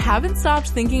 We haven't stopped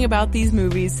thinking about these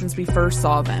movies since we first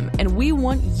saw them, and we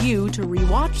want you to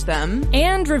rewatch them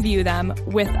and review them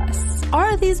with us.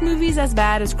 Are these movies as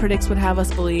bad as critics would have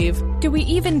us believe? Do we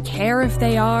even care if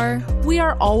they are? We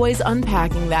are always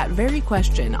unpacking that very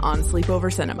question on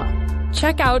Sleepover Cinema.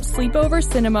 Check out Sleepover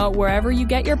Cinema wherever you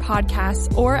get your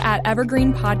podcasts or at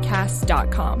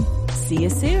evergreenpodcasts.com. See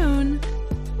you soon.